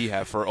much did he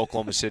have for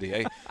Oklahoma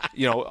City?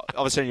 All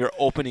of a sudden you're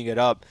opening it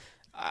up.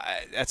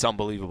 That's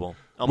unbelievable.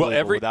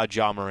 Without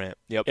Ja Morant.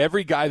 Yep.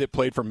 Every guy that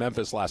played for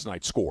Memphis last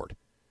night scored.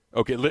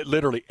 Okay,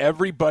 literally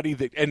everybody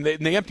and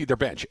they emptied their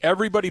bench.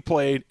 Everybody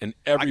played and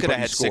everybody I could have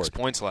had scored. 6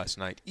 points last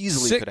night.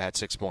 Easily could have had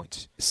 6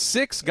 points.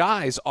 6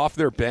 guys off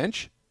their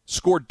bench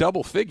scored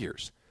double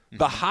figures. Mm-hmm.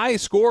 The high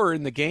scorer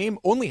in the game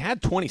only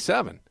had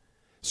 27.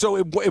 So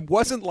it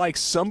wasn't like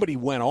somebody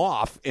went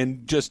off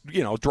and just,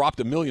 dropped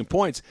a million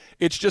points.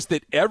 It's just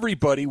that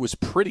everybody was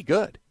pretty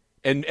good.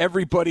 And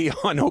everybody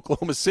on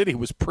Oklahoma City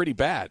was pretty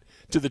bad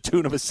to the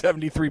tune of a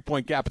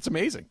 73-point gap. It's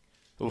amazing.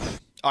 Oof.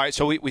 All right,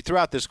 so we threw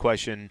out this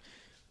question.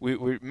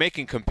 We're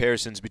making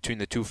comparisons between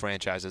the two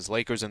franchises,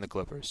 Lakers and the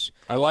Clippers.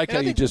 I like how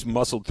you just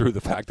muscled through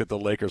the fact that the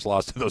Lakers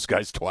lost to those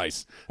guys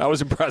twice. That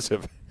was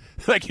impressive.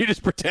 Like you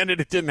just pretended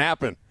it didn't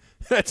happen.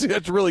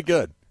 That's really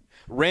good.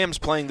 Rams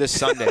playing this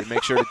Sunday.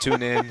 Make sure to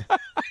tune in.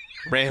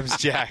 Rams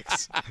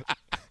Jacks.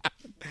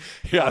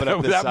 Yeah,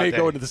 that may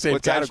go into the same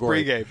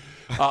category. Pregame?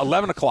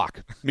 11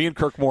 o'clock. Me and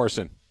Kirk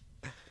Morrison.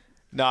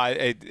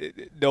 No,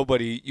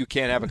 nobody. You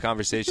can't have a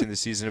conversation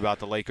this season about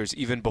the Lakers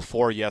even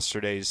before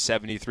yesterday's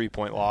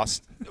 73-point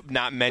loss.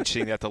 Not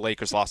mentioning that the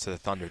Lakers lost to the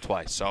Thunder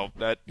twice. So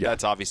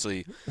that's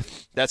obviously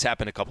that's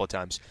happened a couple of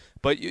times.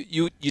 But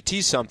you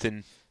tease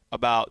something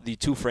about the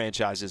two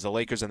franchises, the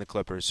Lakers and the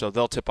Clippers. So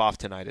they'll tip off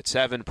tonight at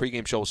 7.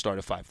 Pregame show will start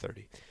at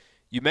 5:30.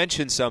 You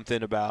mentioned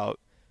something about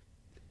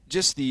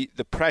just the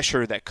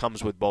pressure that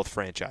comes with both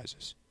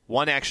franchises.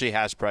 One actually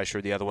has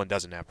pressure, the other one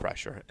doesn't have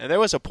pressure. And there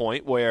was a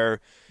point where,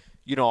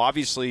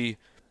 obviously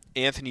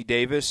Anthony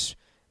Davis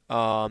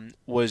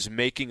was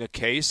making a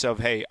case of,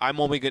 hey,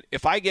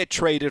 if I get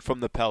traded from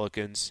the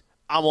Pelicans,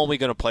 I'm only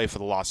going to play for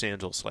the Los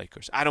Angeles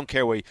Lakers. I don't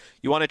care where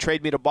you want to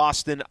trade me to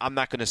Boston, I'm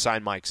not going to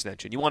sign my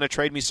extension. You want to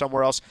trade me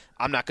somewhere else,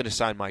 I'm not going to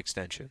sign my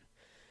extension.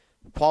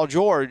 Paul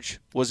George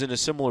was in a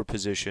similar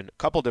position a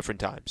couple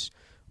different times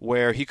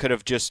where he could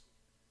have just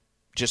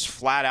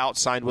flat out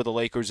signed with the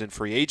Lakers in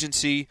free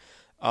agency,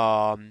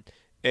 or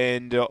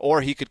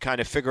he could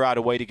kind of figure out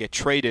a way to get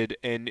traded,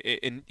 and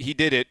he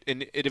did it,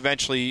 and it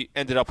eventually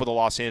ended up with the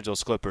Los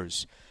Angeles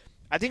Clippers.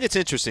 I think it's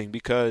interesting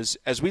because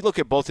as we look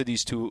at both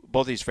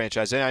these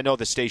franchises, and I know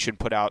the station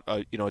put out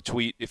a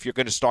tweet, if you're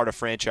going to start a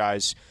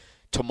franchise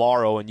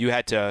tomorrow and you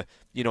had to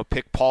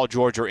pick Paul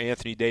George or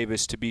Anthony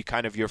Davis to be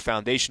kind of your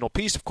foundational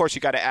piece, of course you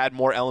got to add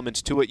more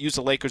elements to it. Use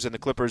the Lakers and the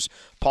Clippers.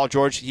 Paul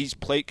George,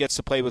 gets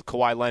to play with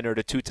Kawhi Leonard,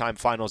 a 2-time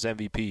Finals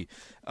MVP.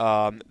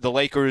 The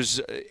Lakers,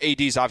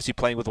 AD's obviously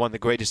playing with one of the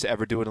greatest to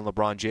ever do it in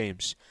LeBron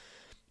James.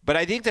 But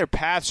I think their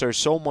paths are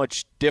so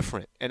much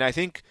different, and I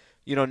think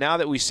now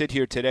that we sit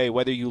here today,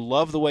 whether you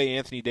love the way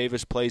Anthony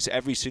Davis plays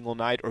every single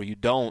night or you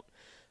don't,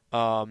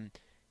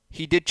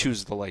 he did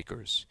choose the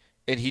Lakers.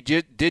 And he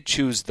did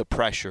choose the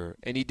pressure.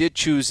 And he did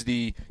choose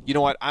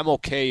I'm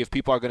okay if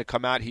people are going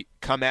to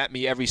come at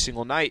me every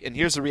single night. And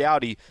here's the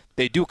reality.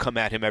 They do come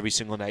at him every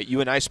single night.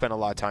 You and I spent a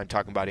lot of time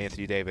talking about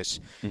Anthony Davis.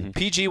 Mm-hmm.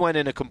 PG went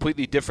in a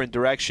completely different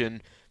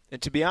direction.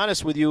 And to be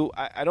honest with you,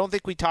 I don't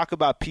think we talk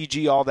about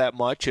PG all that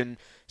much. And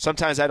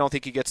sometimes I don't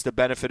think he gets the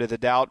benefit of the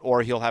doubt,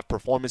 or he'll have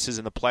performances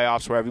in the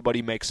playoffs where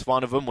everybody makes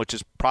fun of him, which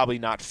is probably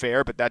not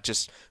fair, but that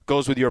just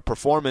goes with your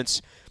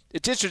performance.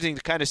 It's interesting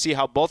to kind of see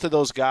how both of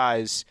those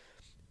guys,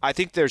 I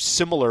think they're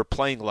similar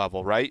playing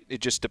level, right?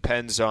 It just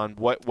depends on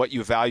what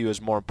you value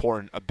as more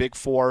important, a big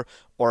 4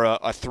 or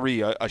a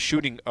 3, a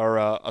shooting or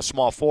a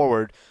small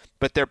forward,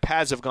 but their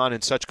paths have gone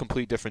in such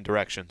complete different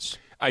directions.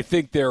 I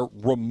think they're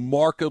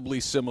remarkably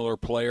similar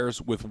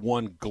players with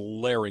one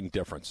glaring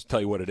difference.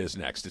 Tell you what it is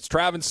next. It's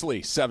Travis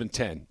Lee,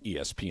 710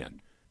 ESPN.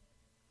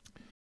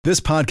 This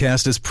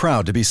podcast is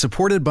proud to be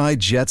supported by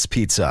Jets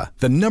Pizza,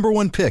 the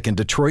 #1 pick in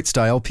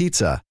Detroit-style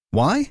pizza.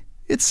 Why?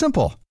 It's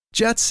simple.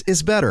 Jets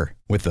is better.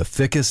 With the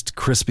thickest,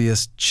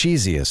 crispiest,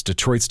 cheesiest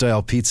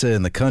Detroit-style pizza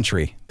in the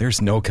country,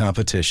 there's no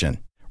competition.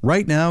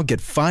 Right now,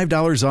 get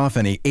 $5 off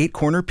any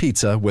 8-corner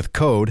pizza with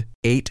code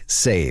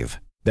 8SAVE.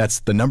 That's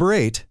the number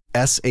 8,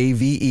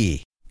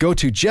 SAVE. Go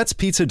to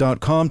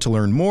jetspizza.com to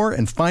learn more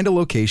and find a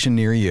location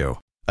near you.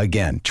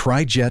 Again,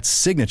 try Jet's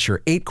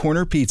signature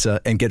 8-corner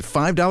pizza and get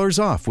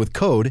 $5 off with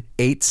code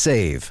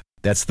 8SAVE.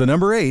 That's the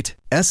number 8,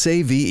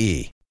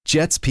 SAVE.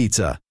 Jet's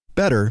Pizza.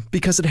 Better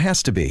because it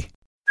has to be.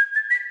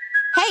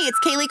 Hey, it's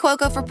Kaylee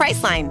Cuoco for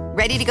Priceline.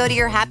 Ready to go to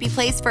your happy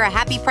place for a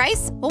happy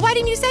price? Well, why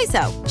didn't you say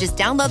so? Just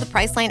download the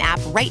Priceline app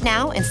right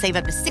now and save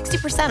up to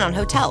 60% on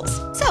hotels.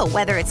 So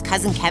whether it's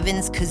Cousin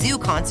Kevin's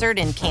Kazoo Concert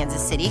in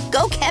Kansas City,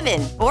 go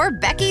Kevin, or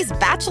Becky's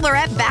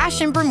Bachelorette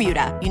Bash in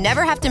Bermuda, you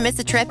never have to miss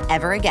a trip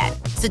ever again.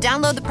 So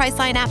download the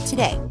Priceline app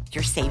today.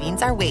 Your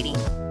savings are waiting.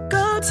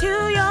 Go to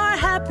your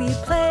happy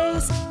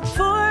place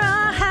for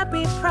a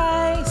happy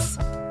price.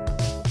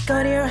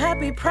 Go to your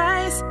happy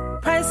price,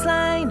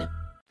 Priceline.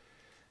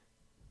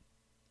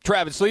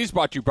 Travis Lee is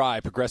brought to you by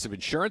Progressive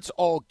Insurance.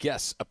 All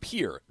guests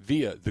appear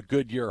via the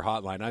Goodyear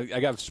hotline. I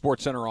got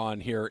SportsCenter on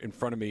here in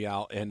front of me,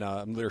 Al, and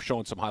they're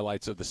showing some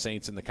highlights of the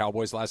Saints and the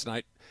Cowboys last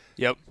night.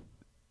 Yep.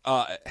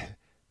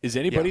 Is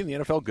anybody in the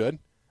NFL good?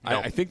 No.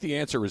 I think the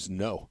answer is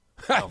no.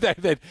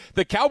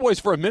 The Cowboys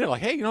for a minute,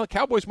 like, hey, the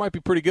Cowboys might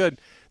be pretty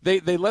good. They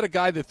let a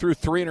guy that threw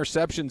 3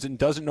 interceptions and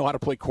doesn't know how to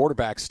play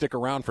quarterback stick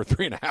around for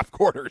 3.5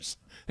 quarters.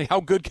 How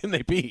good can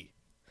they be?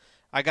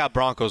 I got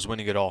Broncos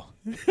winning it all.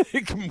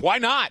 Why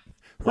not?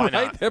 Why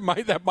right?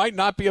 not? That might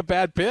not be a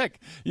bad pick.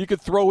 You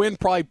could throw in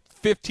probably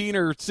 15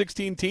 or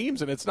 16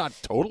 teams, and it's not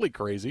totally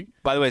crazy.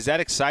 By the way, is that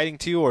exciting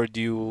to you, or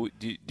do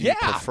you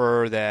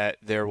prefer that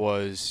there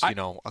was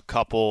a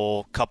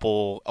couple?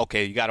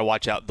 Okay, you got to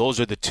watch out.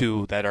 Those are the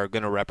two that are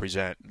going to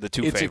represent the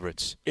two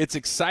favorites. It's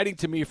exciting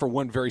to me for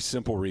one very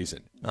simple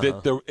reason.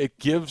 That it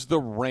gives the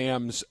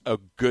Rams a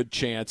good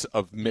chance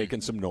of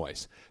making some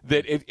noise.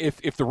 That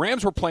if the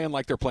Rams were playing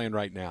like they're playing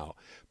right now,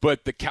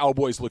 but the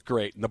Cowboys look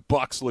great and the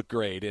Bucs look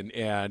great and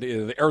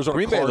the Arizona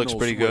Green Bay Cardinals looks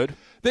pretty good.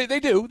 They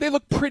do. They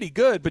look pretty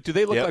good, but do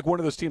they look like one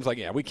of those teams like,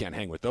 yeah, we can't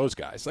hang with those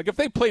guys? Like if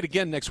they played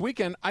again next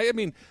weekend, I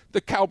mean,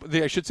 the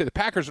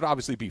Packers would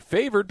obviously be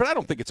favored, but I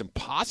don't think it's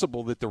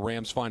impossible that the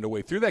Rams find a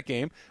way through that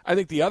game. I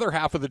think the other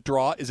half of the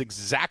draw is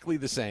exactly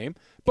the same.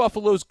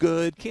 Buffalo's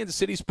good. Kansas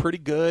City's pretty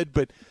good,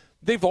 but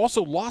they've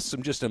also lost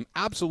some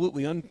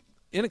absolutely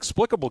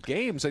inexplicable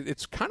games.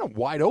 It's kind of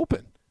wide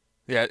open.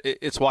 Yeah,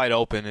 it's wide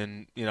open,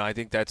 and I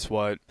think that's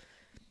what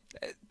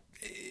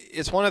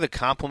it's one of the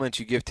compliments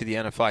you give to the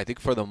NFL. I think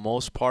for the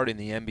most part in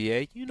the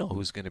NBA, you know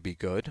who's going to be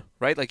good,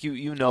 right? Like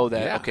you know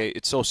that okay,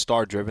 it's so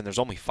star driven. There's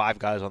only 5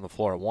 guys on the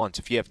floor at once.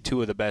 If you have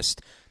 2 of the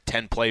best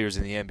 10 players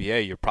in the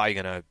NBA, you're probably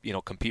going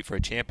to compete for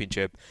a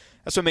championship.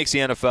 That's what makes the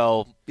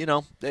NFL.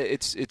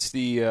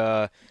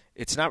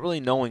 It's not really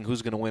knowing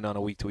who's going to win on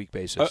a week-to-week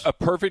basis. A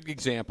perfect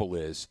example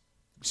is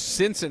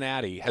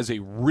Cincinnati has a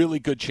really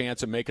good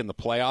chance of making the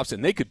playoffs,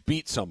 and they could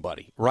beat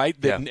somebody, right?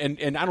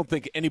 And I don't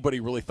think anybody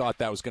really thought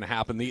that was going to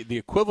happen. The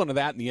equivalent of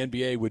that in the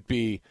NBA would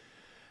be,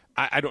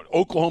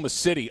 Oklahoma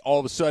City all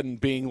of a sudden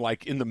being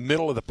like in the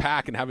middle of the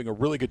pack and having a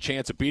really good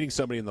chance of beating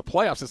somebody in the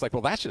playoffs. It's like,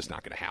 well, that's just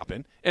not going to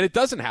happen, and it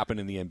doesn't happen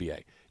in the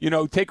NBA.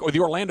 The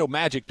Orlando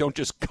Magic don't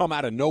just come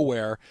out of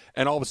nowhere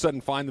and all of a sudden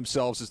find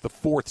themselves as the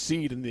 4th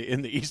seed in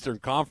the Eastern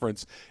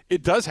Conference.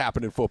 It does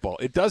happen in football.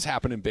 It does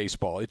happen in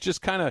baseball. It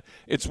just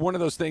it's one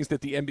of those things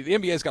that the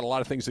NBA's got a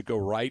lot of things that go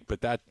right,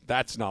 but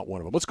that's not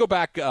one of them. Let's go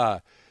back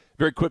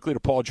very quickly to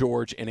Paul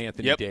George and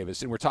Anthony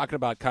Davis, and we're talking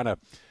about kind of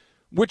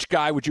which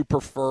guy would you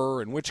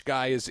prefer and which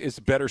guy is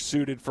better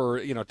suited for,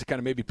 to kind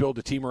of maybe build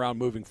a team around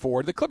moving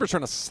forward. The Clippers are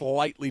in a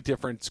slightly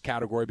different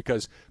category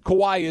because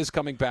Kawhi is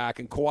coming back,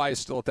 and Kawhi is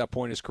still at that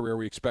point in his career where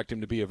we expect him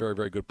to be a very,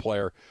 very good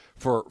player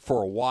for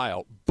a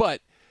while.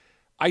 But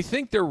I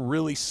think they're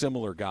really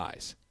similar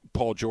guys,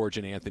 Paul George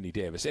and Anthony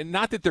Davis. And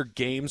not that their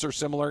games are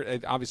similar.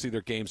 Obviously, their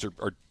games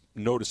are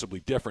noticeably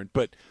different,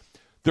 but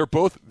they're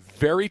both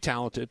very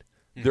talented.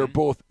 Mm-hmm. They're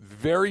both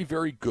very,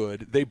 very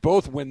good. They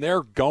both, when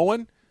they're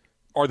going,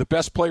 are the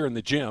best player in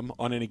the gym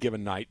on any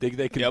given night.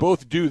 They can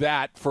both do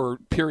that for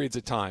periods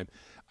of time.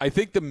 I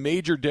think the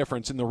major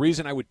difference, and the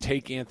reason I would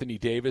take Anthony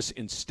Davis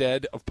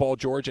instead of Paul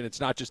George, and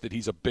it's not just that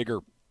he's a bigger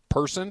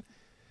person,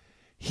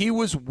 he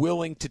was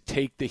willing to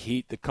take the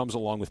heat that comes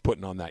along with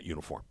putting on that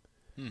uniform.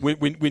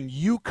 When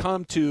you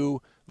come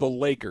to the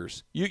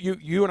Lakers,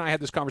 you and I had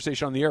this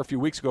conversation on the air a few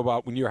weeks ago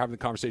about when you were having the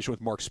conversation with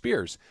Mark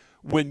Spears.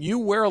 When you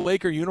wear a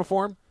Laker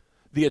uniform,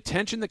 the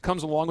attention that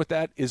comes along with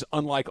that is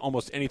unlike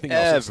almost anything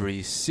else.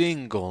 Every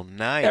single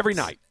night. Every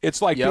night.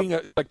 It's like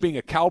being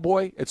a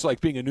Cowboy. It's like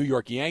being a New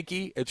York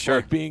Yankee. It's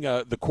like being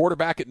the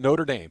quarterback at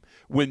Notre Dame.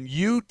 When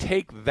you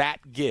take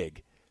that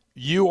gig,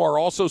 you are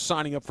also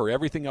signing up for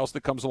everything else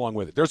that comes along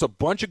with it. There's a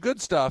bunch of good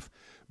stuff,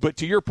 but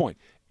to your point,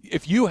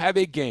 if you have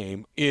a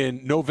game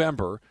in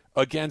November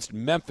against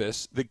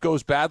Memphis that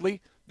goes badly,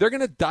 they're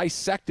going to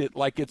dissect it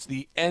like it's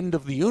the end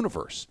of the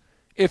universe.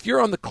 If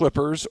you're on the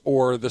Clippers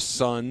or the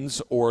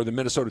Suns or the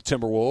Minnesota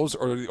Timberwolves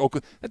or the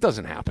Oakland, that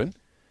doesn't happen.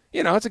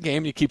 It's a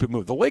game, you keep it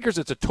moving. The Lakers,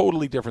 it's a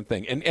totally different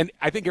thing. And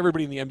I think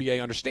everybody in the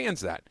NBA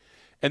understands that.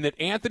 And that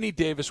Anthony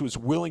Davis was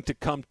willing to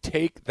come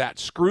take that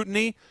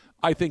scrutiny,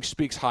 I think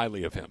speaks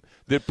highly of him.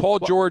 That Paul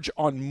George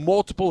on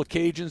multiple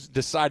occasions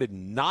decided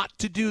not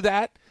to do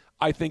that,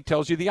 I think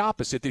tells you the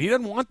opposite, that he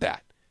doesn't want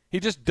that. He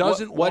just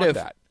doesn't want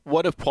that.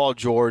 What if Paul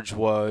George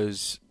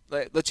was,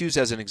 let's use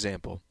as an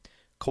example,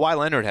 Kawhi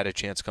Leonard had a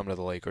chance coming to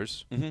the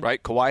Lakers,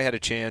 right? Kawhi had a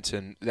chance,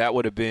 and that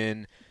would have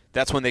been –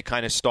 that's when they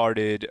kind of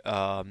started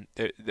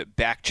the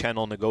back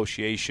channel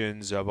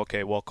negotiations of,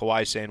 okay, well,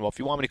 Kawhi's saying, well, if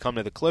you want me to come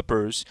to the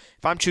Clippers,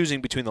 if I'm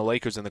choosing between the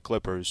Lakers and the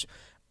Clippers,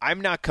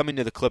 I'm not coming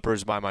to the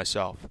Clippers by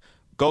myself.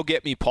 Go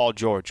get me Paul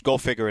George. Go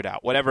figure it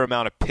out. Whatever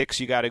amount of picks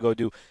you got to go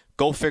do,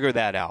 go figure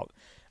that out.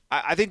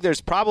 I think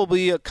there's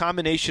probably a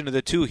combination of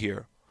the two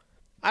here.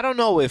 I don't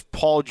know if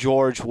Paul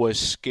George was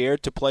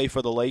scared to play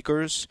for the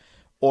Lakers –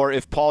 or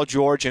if Paul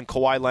George and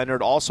Kawhi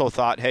Leonard also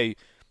thought, hey,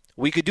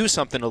 we could do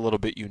something a little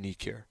bit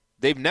unique here.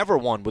 They've never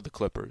won with the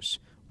Clippers.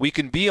 we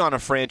can be on a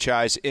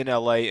franchise in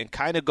LA and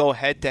kind of go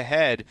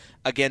head-to-head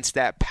against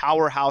that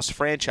powerhouse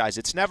franchise.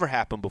 It's never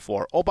happened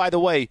before. Oh, by the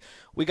way,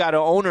 we got an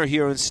owner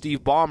here in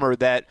Steve Ballmer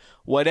that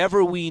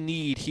whatever we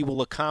need, he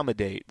will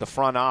accommodate. The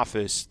front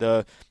office,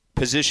 the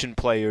position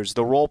players,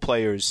 the role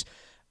players.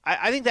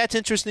 I think that's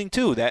interesting,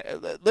 too.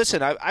 That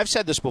listen, I've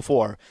said this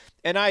before,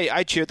 and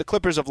I cheer. The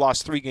Clippers have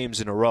lost 3 games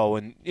in a row,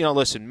 and,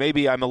 listen,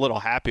 maybe I'm a little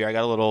happier. I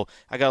got a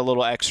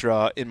little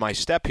extra in my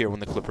step here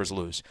when the Clippers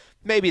lose.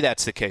 Maybe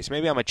that's the case.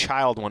 Maybe I'm a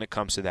child when it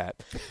comes to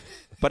that.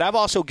 But I've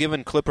also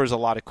given Clippers a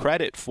lot of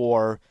credit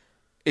for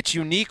it's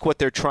unique what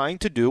they're trying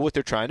to do, what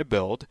they're trying to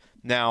build.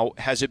 Now,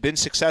 has it been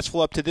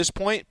successful up to this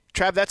point?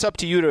 Trav, that's up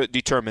to you to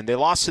determine. They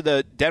lost to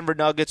the Denver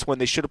Nuggets when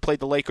they should have played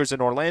the Lakers in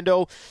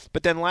Orlando.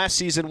 But then last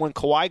season when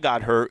Kawhi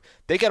got hurt,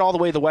 they get all the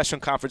way to the Western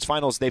Conference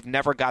Finals. They've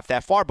never got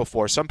that far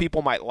before. Some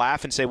people might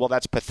laugh and say, well,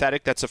 that's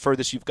pathetic. That's the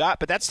furthest you've got.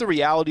 But that's the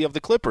reality of the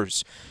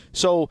Clippers.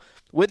 So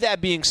with that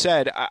being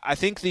said, I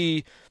think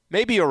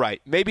maybe you're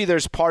right. Maybe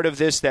there's part of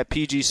this that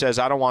PG says,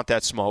 I don't want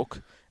that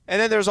smoke. And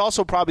then there's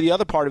also probably the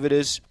other part of it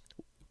is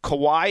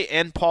Kawhi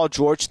and Paul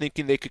George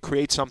thinking they could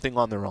create something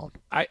on their own.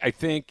 I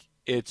think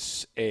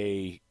it's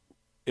a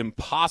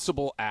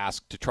impossible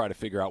ask to try to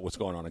figure out what's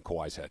going on in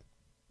Kawhi's head.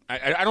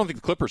 I don't think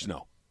the Clippers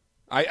know.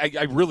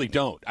 I really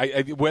don't.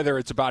 Whether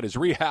it's about his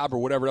rehab or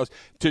whatever else,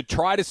 to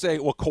try to say,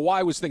 well,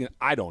 Kawhi was thinking,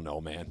 I don't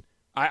know, man.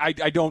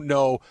 I don't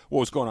know what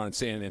was going on in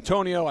San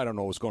Antonio. I don't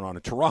know what's going on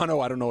in Toronto.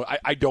 I don't know.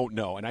 I don't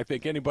know. And I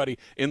think anybody,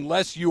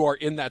 unless you are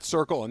in that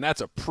circle, and that's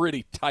a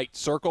pretty tight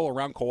circle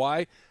around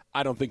Kawhi,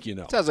 I don't think you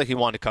know. Sounds like he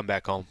wanted to come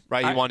back home,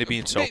 right? He wanted to be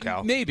in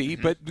SoCal. Maybe,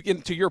 but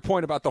to your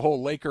point about the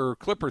whole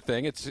Laker-Clipper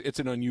thing, it's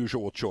an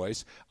unusual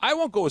choice. I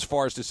won't go as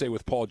far as to say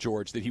with Paul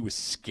George that he was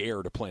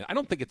scared of playing. I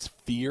don't think it's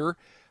fear.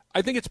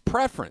 I think it's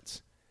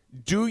preference.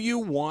 Do you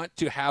want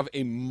to have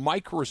a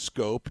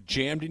microscope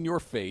jammed in your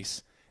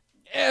face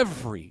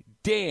every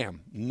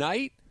damn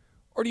night,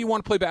 or do you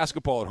want to play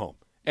basketball at home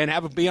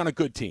and be on a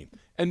good team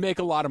and make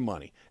a lot of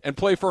money and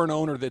play for an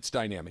owner that's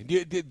dynamic?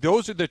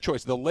 Those are the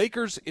choices. The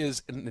Lakers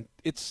it's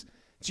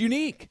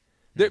unique.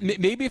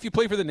 Maybe if you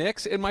play for the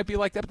Knicks, it might be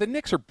like that. But the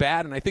Knicks are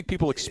bad, and I think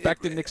people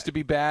expect the Knicks to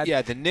be bad.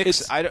 Yeah, the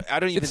Knicks. I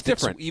don't even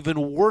think it's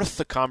even worth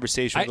the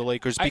conversation with the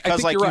Lakers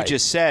because, like you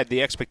just said,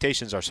 the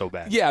expectations are so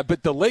bad. Yeah,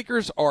 but the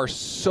Lakers are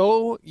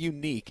so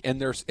unique,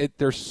 and there's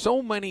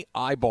so many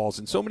eyeballs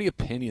and so many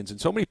opinions and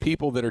so many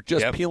people that are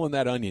just peeling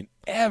that onion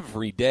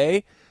every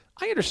day.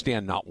 I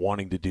understand not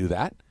wanting to do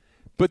that.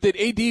 But that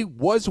AD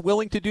was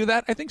willing to do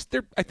that, I think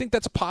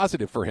that's a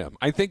positive for him.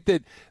 I think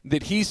that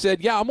he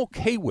said, yeah, I'm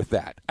okay with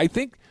that. I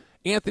think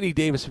Anthony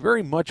Davis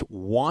very much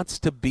wants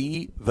to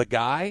be the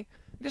guy.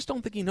 I just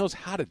don't think he knows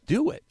how to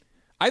do it.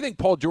 I think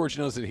Paul George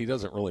knows that he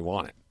doesn't really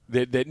want it.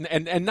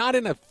 And not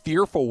in a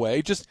fearful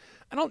way. Just,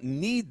 I don't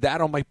need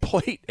that on my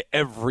plate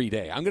every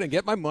day. I'm going to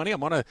get my money.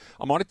 I'm on a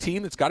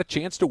team that's got a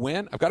chance to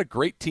win. I've got a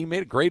great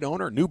teammate, a great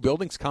owner, a new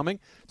building's coming.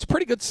 It's a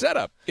pretty good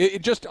setup.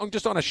 It just on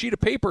a sheet of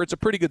paper, it's a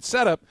pretty good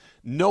setup,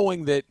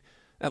 knowing that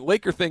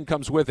Laker thing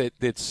comes with it.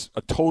 It's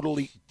a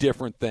totally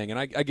different thing. And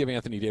I give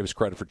Anthony Davis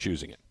credit for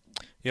choosing it.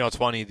 It's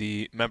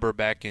funny. Remember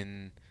back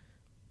in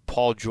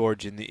Paul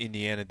George in the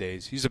Indiana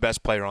days, he's the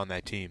best player on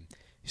that team.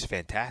 He's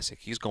fantastic.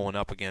 He's going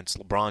up against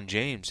LeBron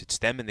James. It's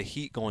them and the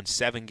Heat going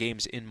 7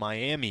 games in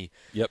Miami.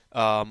 Yep.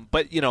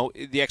 But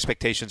the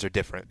expectations are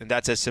different, and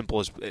that's as simple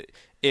as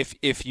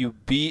if you're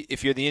the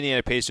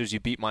Indiana Pacers, you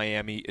beat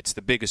Miami. It's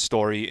the biggest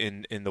story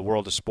in the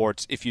world of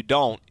sports. If you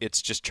don't, it's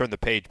just turn the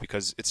page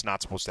because it's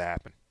not supposed to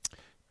happen.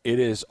 It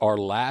is our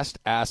last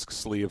Ask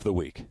Slee of the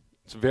week.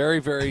 It's very,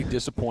 very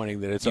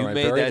disappointing that it's our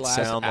very last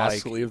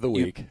Ask Slee of the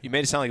week. You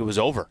made it sound like it was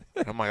over.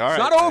 I'm like, all right,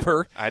 it's not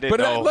over. I didn't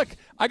know. Look,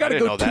 I got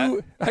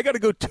to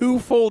go 2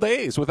 full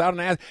days without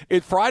an Ask.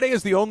 Friday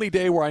is the only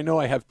day where I know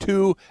I have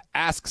 2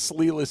 Ask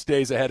Slee-less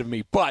days ahead of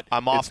me. But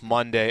I'm off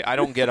Monday. I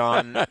don't get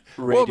on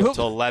radio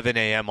until 11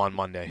 a.m. on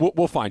Monday.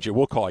 We'll find you.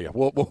 We'll call you.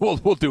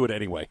 We'll do it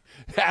anyway.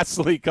 Ask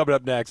Slee coming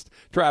up next.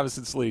 Travis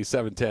and Slee,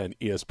 710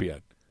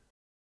 ESPN.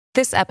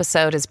 This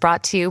episode is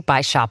brought to you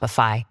by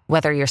Shopify.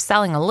 Whether you're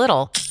selling a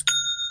little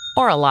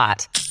or a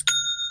lot,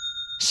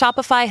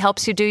 Shopify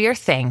helps you do your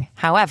thing,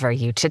 however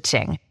you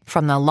cha-ching.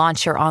 From the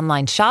launch your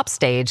online shop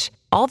stage,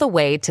 all the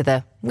way to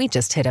the we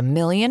just hit 1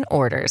 million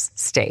orders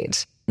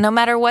stage. No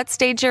matter what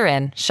stage you're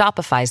in,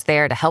 Shopify's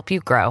there to help you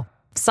grow.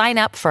 Sign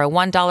up for a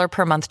 $1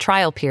 per month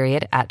trial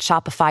period at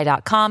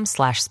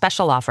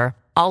shopify.com/special offer,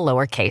 all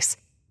lowercase.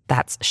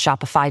 That's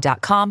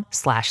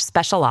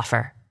shopify.com/special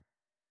offer.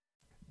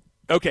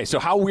 Okay, so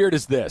how weird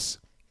is this?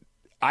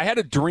 I had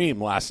a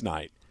dream last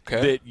night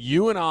that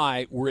you and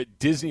I were at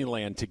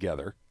Disneyland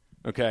together.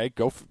 Okay,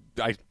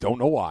 I don't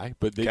know why,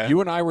 but that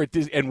you and I were at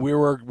Disney, and we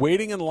were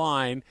waiting in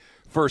line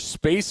for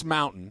Space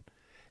Mountain,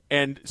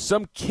 and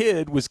some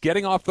kid was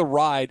getting off the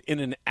ride in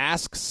an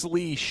Ask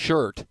Slee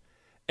shirt,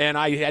 and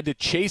I had to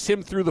chase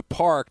him through the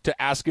park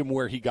to ask him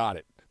where he got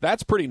it.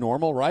 That's pretty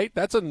normal, right?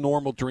 That's a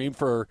normal dream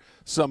for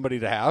somebody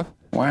to have.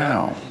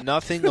 Wow.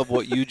 Nothing of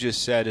what you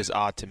just said is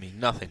odd to me.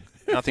 Nothing.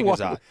 Nothing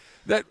is odd.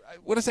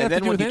 What does that and have to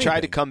then do when with he tried to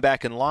anything? come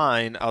back in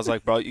line, I was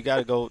like, bro, you got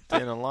to go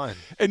in line.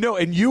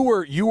 And you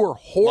were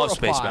Love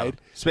Space horrified Mountain.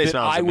 Space that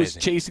Mountain's I was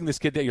amazing. chasing this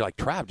kid down. You're like,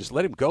 Trav, just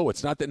let him go.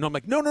 It's not that. No, I'm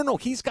like, no.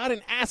 He's got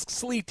an Ask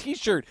Slee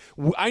T-shirt.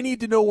 I need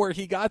to know where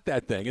he got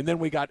that thing. And then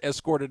we got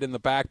escorted in the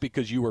back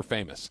because you were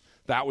famous.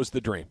 That was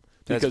the dream.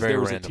 That's Because very there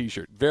was random. a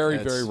T-shirt. Very,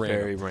 That's very random.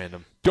 Very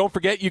random. Don't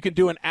forget, you can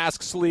do an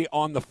Ask Slee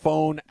on the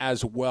phone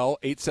as well,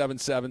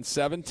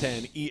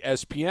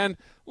 877-710-ESPN,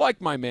 like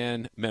my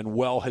man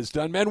Manuel has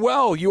done.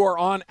 Manuel, you are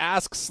on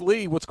Ask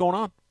Slee. What's going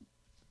on?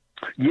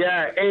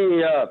 Yeah,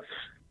 hey,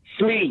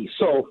 Slee,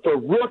 so for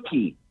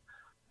Rookie,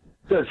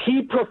 does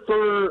he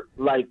prefer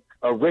like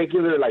a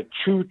regular like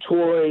chew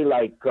toy,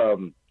 like a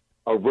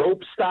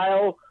rope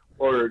style,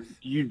 or do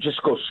you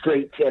just go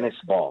straight tennis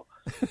ball?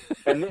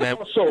 And then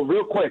also,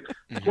 real quick,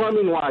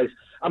 plumbing-wise,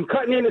 I'm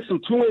cutting into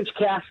some 2-inch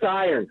cast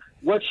iron.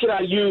 What should I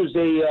use,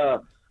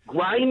 a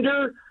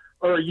grinder,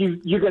 or are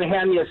you're going to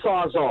hand me a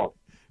Sawzall?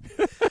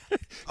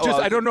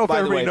 I don't know if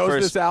everybody knows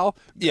this, Al.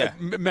 Yeah.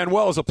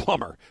 Manuel is a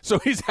plumber, so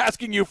he's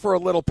asking you for a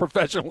little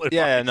professional advice.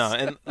 Yeah, no,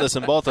 and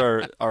listen, both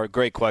are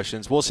great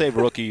questions. We'll save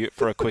Rookie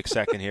for a quick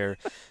second here.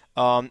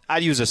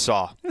 I'd use a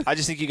saw. I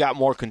just think you got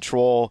more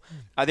control.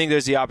 I think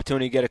there's the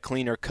opportunity to get a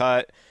cleaner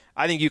cut.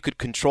 I think you could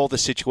control the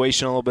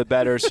situation a little bit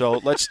better. So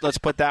let's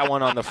put that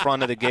one on the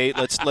front of the gate.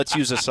 Let's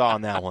use a saw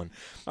on that one.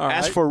 All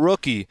As right. for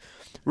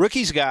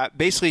Rookie's got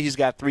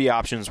 3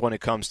 options when it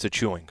comes to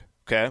chewing.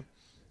 Okay.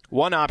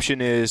 One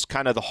option is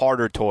kind of the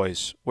harder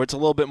toys, where it's a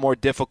little bit more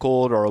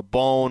difficult, or a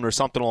bone or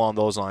something along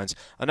those lines.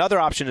 Another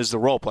option is the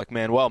rope, like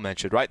Manuel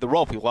mentioned, right? The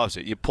rope, he loves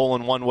it. You pull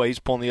in one way, he's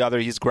pulling the other.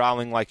 He's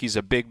growling like he's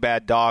a big,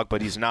 bad dog,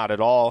 but he's not at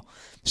all.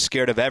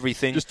 Scared of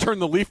everything. Just turn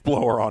the leaf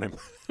blower on him.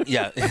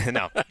 Yeah,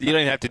 no, you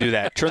don't even have to do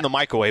that. Turn the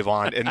microwave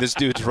on, and this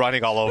dude's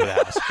running all over the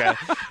house, okay?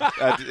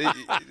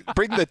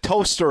 Bring the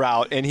toaster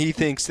out, and he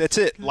thinks, that's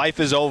it.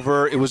 Life is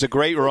over. It was a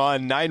great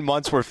run. 9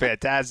 months were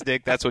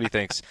fantastic. That's what he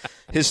thinks.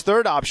 His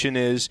third option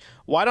is,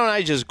 why don't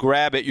I just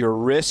grab at your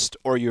wrist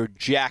or your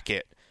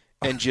jacket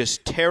and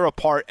just tear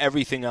apart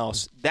everything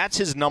else? That's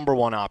his number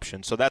one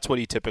option, so that's what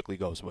he typically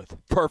goes with.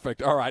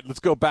 Perfect. All right, let's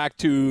go back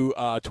to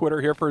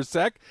Twitter here for a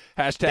sec.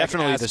 Hashtag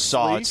Definitely the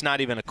saw. AskSlee. It's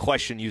not even a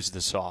question. Use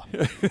the saw.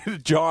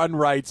 John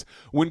writes,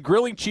 when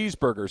grilling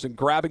cheeseburgers and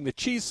grabbing the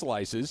cheese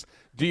slices,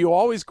 do you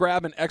always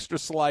grab an extra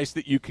slice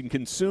that you can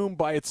consume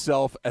by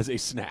itself as a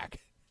snack?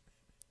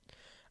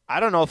 I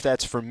don't know if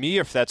that's for me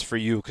or if that's for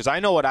you, because I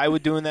know what I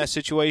would do in that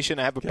situation.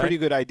 I have a pretty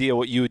good idea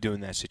what you would do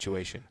in that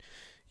situation.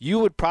 You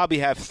would probably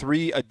have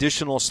 3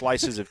 additional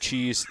slices of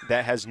cheese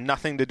that has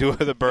nothing to do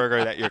with the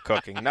burger that you're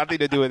cooking, nothing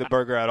to do with the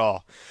burger at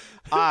all.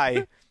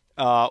 I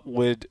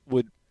would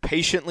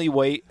patiently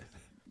wait.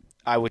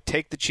 I would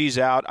take the cheese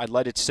out. I'd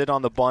let it sit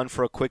on the bun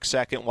for a quick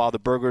second while the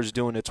burger is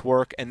doing its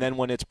work, and then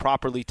when it's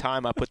properly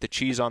timed, I put the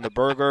cheese on the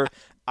burger.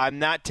 I'm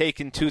not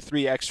taking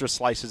 2-3 extra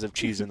slices of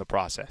cheese in the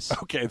process.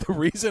 Okay, the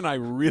reason I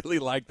really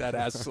like that,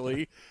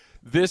 Ashley,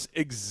 this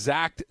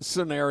exact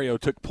scenario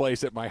took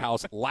place at my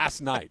house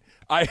last night.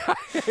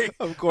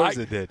 Of course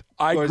it did.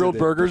 I grilled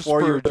burgers for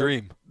for your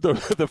dream.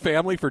 The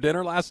family for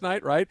dinner last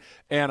night, right?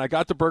 And I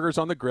got the burgers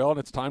on the grill, and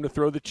it's time to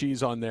throw the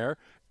cheese on there.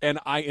 And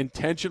I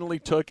intentionally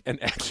took an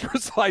extra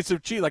slice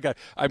of cheese. Like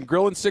I'm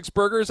grilling 6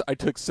 burgers. I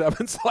took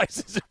 7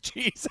 slices of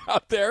cheese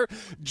out there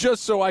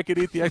just so I could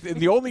eat the extra.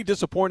 And the only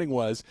disappointing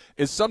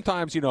is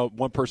sometimes,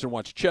 one person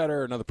wants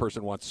cheddar, another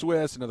person wants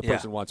Swiss, another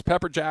person wants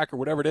pepper jack or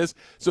whatever it is.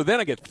 So then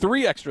I get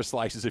 3 extra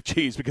slices of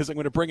cheese because I'm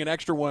going to bring an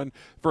extra one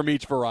from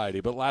each variety.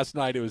 But last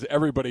night it was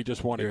everybody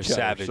just wanted You're a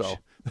cheddar. savage. So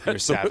You're a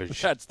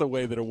savage. that's the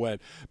way that it went.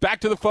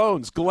 Back to the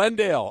phones.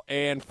 Glendale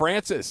and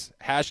Francis.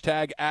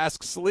 Hashtag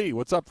Ask Slee.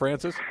 What's up,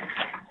 Francis?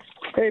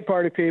 Hey,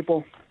 party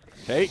people.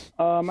 Hey.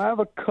 I have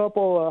a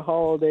couple of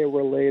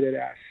holiday-related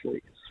Ask Slees.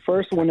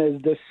 First one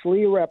is, does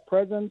Slee wrap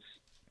presents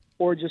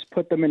or just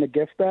put them in a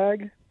gift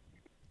bag?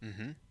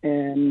 Mm-hmm.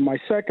 And my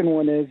second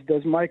one is,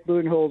 does Mike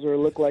Budenholzer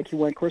look like he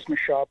went Christmas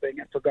shopping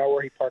and forgot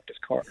where he parked his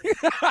car?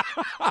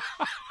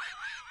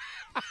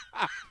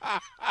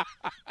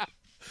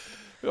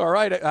 All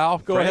right, Al,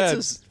 go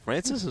ahead.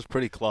 Francis is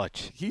pretty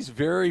clutch. He's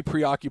very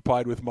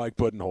preoccupied with Mike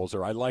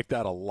Budenholzer. I like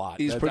that a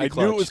lot. He's pretty I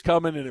clutch. knew it was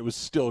coming, and it was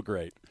still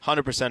great.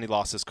 100% he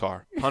lost his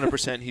car.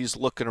 100% he's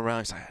looking around.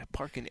 He's like, I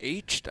park in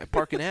H? I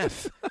park in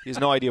F? He has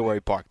no idea where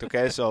he parked,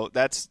 okay? So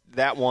that's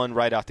that one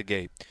right out the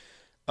gate.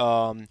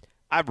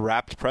 I've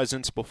wrapped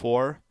presents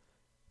before.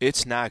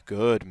 It's not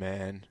good,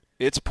 man.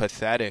 It's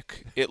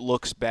pathetic. It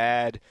looks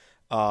bad.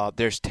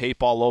 There's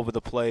tape all over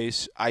the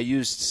place. I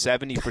used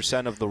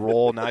 70% of the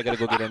roll. Now I got to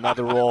go get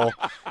another roll.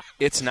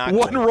 It's not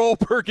one good. roll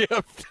per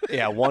gift.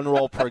 Yeah, 1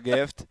 roll per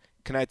gift.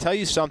 Can I tell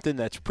you something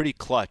that's pretty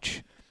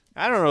clutch?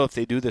 I don't know if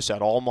they do this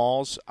at all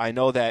malls. I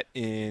know that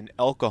in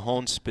El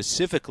Cajon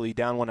specifically,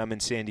 down when I'm in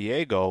San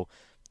Diego,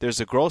 there's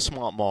a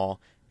Grossmont Mall,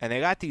 and they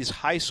got these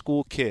high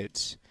school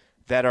kids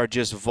that are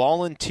just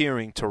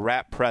volunteering to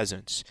wrap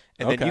presents.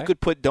 And then you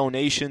could put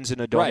donations in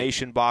a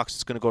donation box.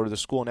 It's going to go to the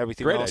school and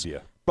everything else. Great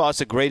idea. Well, it's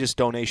the greatest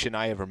donation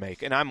I ever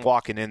make. And I'm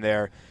walking in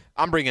there.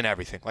 I'm bringing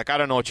everything. Like, I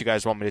don't know what you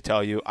guys want me to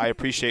tell you. I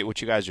appreciate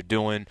what you guys are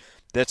doing.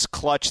 That's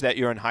clutch that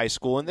you're in high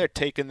school, and they're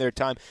taking their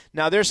time.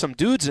 Now, there's some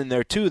dudes in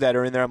there, too, that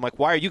are in there. I'm like,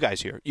 why are you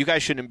guys here? You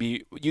guys shouldn't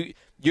be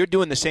 – you're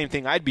doing the same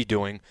thing I'd be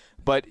doing,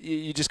 but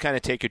you just kind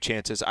of take your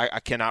chances. I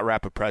cannot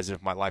wrap a present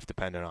if my life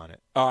depended on it.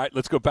 All right,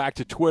 let's go back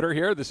to Twitter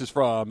here. This is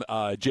from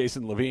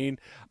Jason Levine,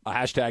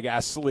 hashtag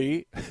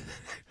 @AskSlee.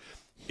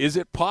 Is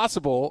it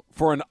possible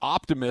for an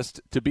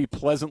optimist to be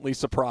pleasantly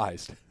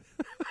surprised?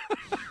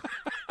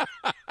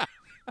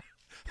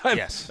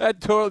 Yes.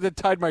 That totally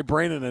tied my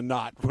brain in a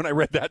knot when I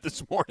read that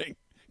this morning.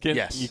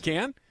 Yes. You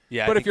can?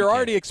 Yeah. But if you're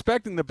already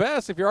expecting the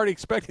best, if you're already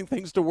expecting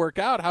things to work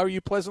out, how are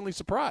you pleasantly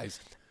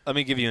surprised? Let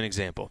me give you an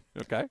example.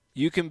 Okay.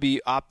 You can be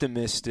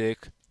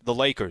optimistic. The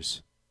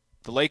Lakers,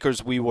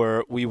 we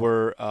were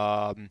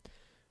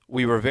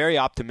very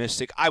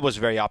optimistic. I was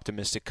very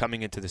optimistic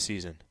coming into the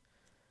season.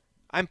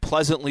 I'm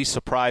pleasantly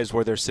surprised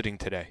where they're sitting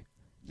today.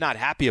 Not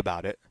happy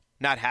about it.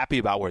 Not happy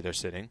about where they're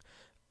sitting.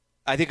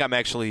 I think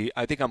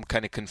I'm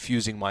kind of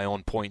confusing my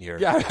own point here.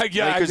 Yeah.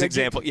 Lakers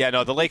example. Yeah,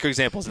 no, the Lakers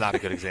example is not a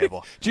good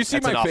example. Do you see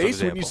That's my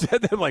face when you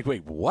said that? I'm like,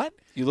 wait, what?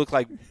 You look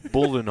like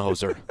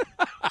Bulldenhoser.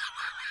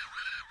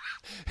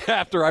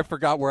 After I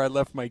forgot where I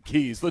left my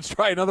keys. Let's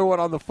try another one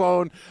on the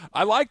phone.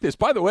 I like this.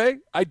 By the way,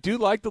 I do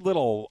like the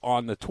little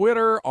on the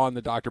Twitter, on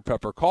the Dr.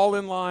 Pepper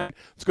call-in line.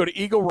 Let's go to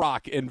Eagle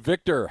Rock and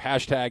Victor,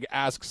 hashtag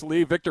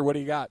 #AskSlee. Victor, what do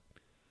you got?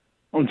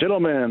 Oh,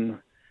 gentlemen,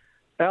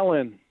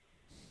 Alan,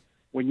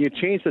 when you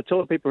change the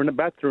toilet paper in the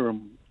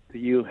bathroom, do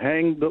you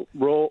hang the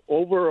roll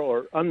over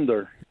or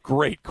under?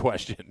 Great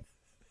question.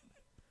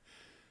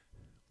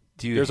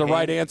 There's a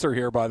right answer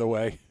here, by the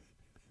way.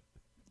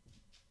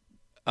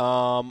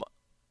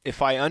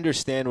 If I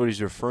understand what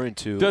he's referring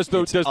to, does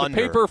the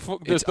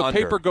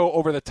paper go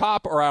over the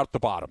top or out the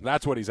bottom?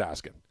 That's what he's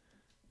asking.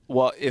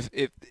 Well, if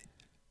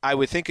I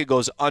would think it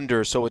goes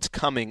under, so it's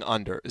coming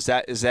under. Is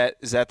that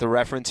the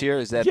reference here?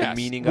 Is that the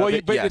meaning of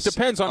it? But yes. It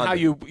depends on under. how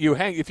you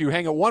hang. If you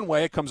hang it one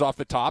way, it comes off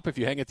the top. If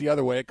you hang it the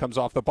other way, it comes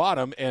off the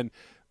bottom. And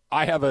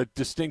I have a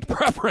distinct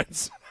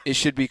preference. It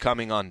should be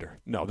coming under.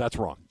 No, that's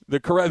wrong. The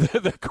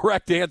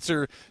correct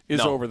answer is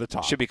over the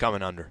top. Should be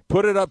coming under.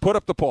 Put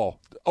up the poll.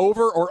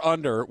 Over or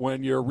under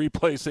when you're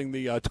replacing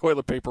the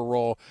toilet paper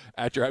roll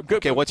at your.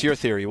 Okay, what's your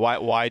theory?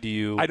 Why do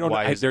you? I don't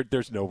know.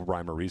 There's no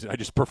rhyme or reason. I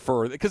just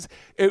prefer it because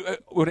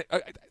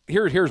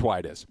here's why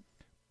it is.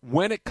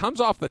 When it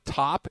comes off the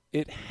top,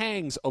 it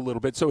hangs a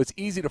little bit, so it's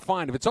easy to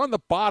find. If it's on the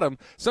bottom,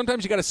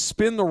 sometimes you got to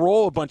spin the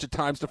roll a bunch of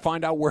times to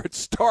find out where it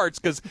starts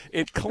because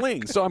it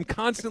clings. So I'm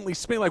constantly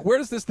spinning, like, where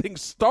does this thing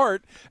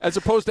start as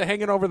opposed to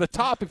hanging over the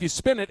top? If you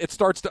spin it, it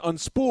starts to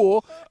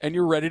unspool, and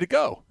you're ready to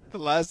go. The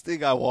last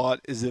thing I want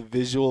is a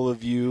visual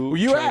of you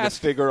trying to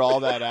figure all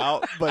that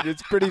out, but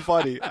it's pretty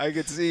funny. I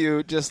could see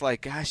you just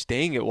like, gosh,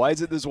 dang it, why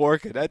isn't this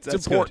working? That's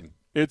important.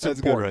 That's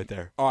important good right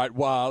there. All right,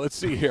 well, let's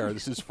see here.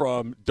 This is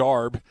from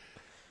Darb.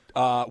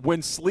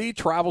 When Slee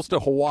travels to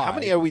Hawaii. How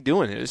many are we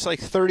doing? It's like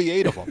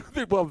 38 of them.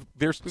 Well,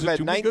 we've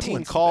had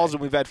 19 calls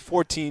and we've had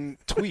 14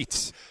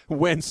 tweets.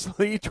 When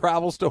Slee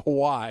travels to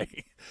Hawaii,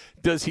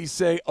 does he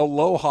say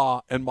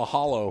aloha and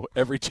mahalo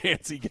every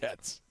chance he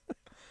gets?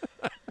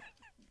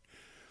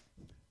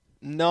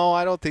 No,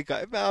 I don't think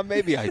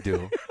maybe I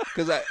do.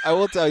 Because I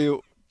will tell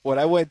you, when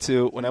I went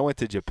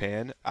to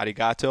Japan,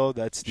 arigato,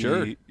 that's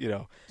the,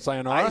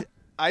 sayonara.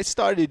 I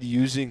started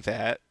using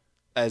that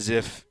as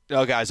if,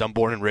 oh, guys, I'm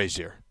born and raised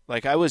here.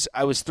 Like I was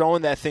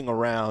throwing that thing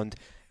around,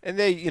 and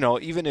they,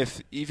 even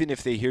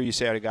if they hear you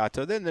say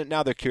arigato, then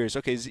now they're curious.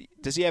 Okay,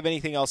 does he have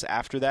anything else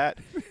after that?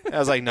 And I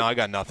was like, no, I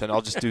got nothing.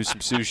 I'll just do some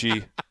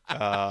sushi,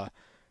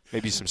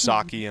 maybe some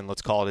sake, and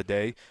let's call it a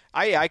day.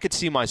 I could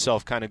see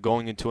myself kind of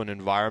going into an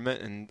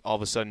environment and all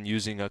of a sudden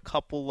using a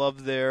couple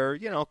of their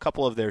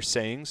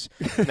sayings.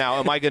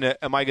 Now, am I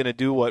gonna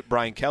do what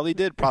Brian Kelly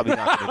did? Probably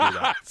not gonna do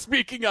that.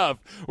 Speaking of,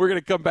 we're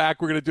gonna come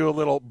back. We're gonna do a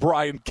little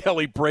Brian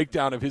Kelly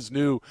breakdown of his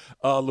new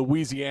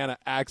Louisiana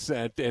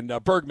accent, and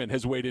Bergman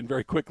has weighed in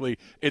very quickly.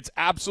 It's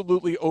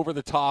absolutely over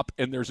the top,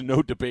 and there's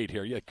no debate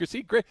here. Yeah,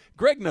 see,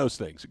 Greg knows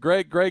things.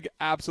 Greg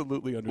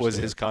absolutely understands. Was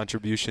his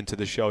contribution to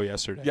the show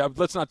yesterday? Yeah,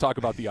 let's not talk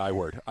about the I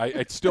word.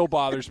 It still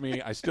bothers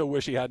me. I still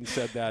wish he hadn't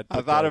said that.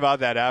 I thought about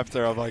that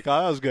after. I'm like,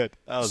 oh, that was good.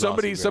 That was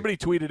somebody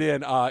tweeted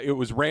in. It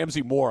was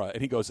Ramsey Mora,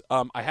 and he goes,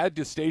 I had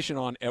this station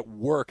on at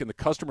work, and the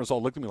customers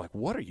all looked at me like,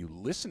 what are you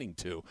listening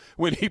to?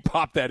 When he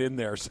popped that in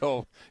there.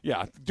 So,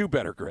 yeah, do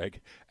better,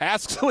 Greg.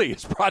 Ask Slee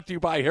is brought to you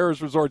by Harrah's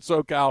Resort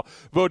SoCal,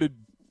 voted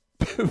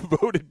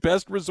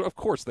best resort. Of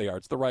course they are.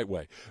 It's the right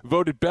way.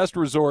 Voted best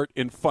resort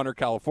in Funner,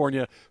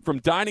 California. From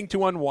dining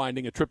to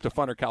unwinding, a trip to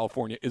Funner,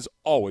 California is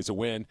always a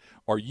win.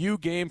 Are you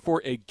game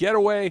for a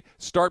getaway?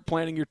 Start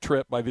planning your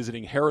trip by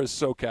visiting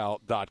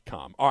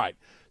harrahssocal.com. All right.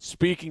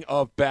 Speaking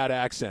of bad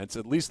accents,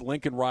 at least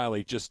Lincoln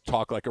Riley just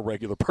talk like a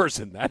regular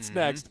person. That's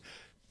next.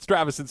 It's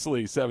Travis and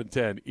Slee,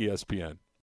 710 ESPN.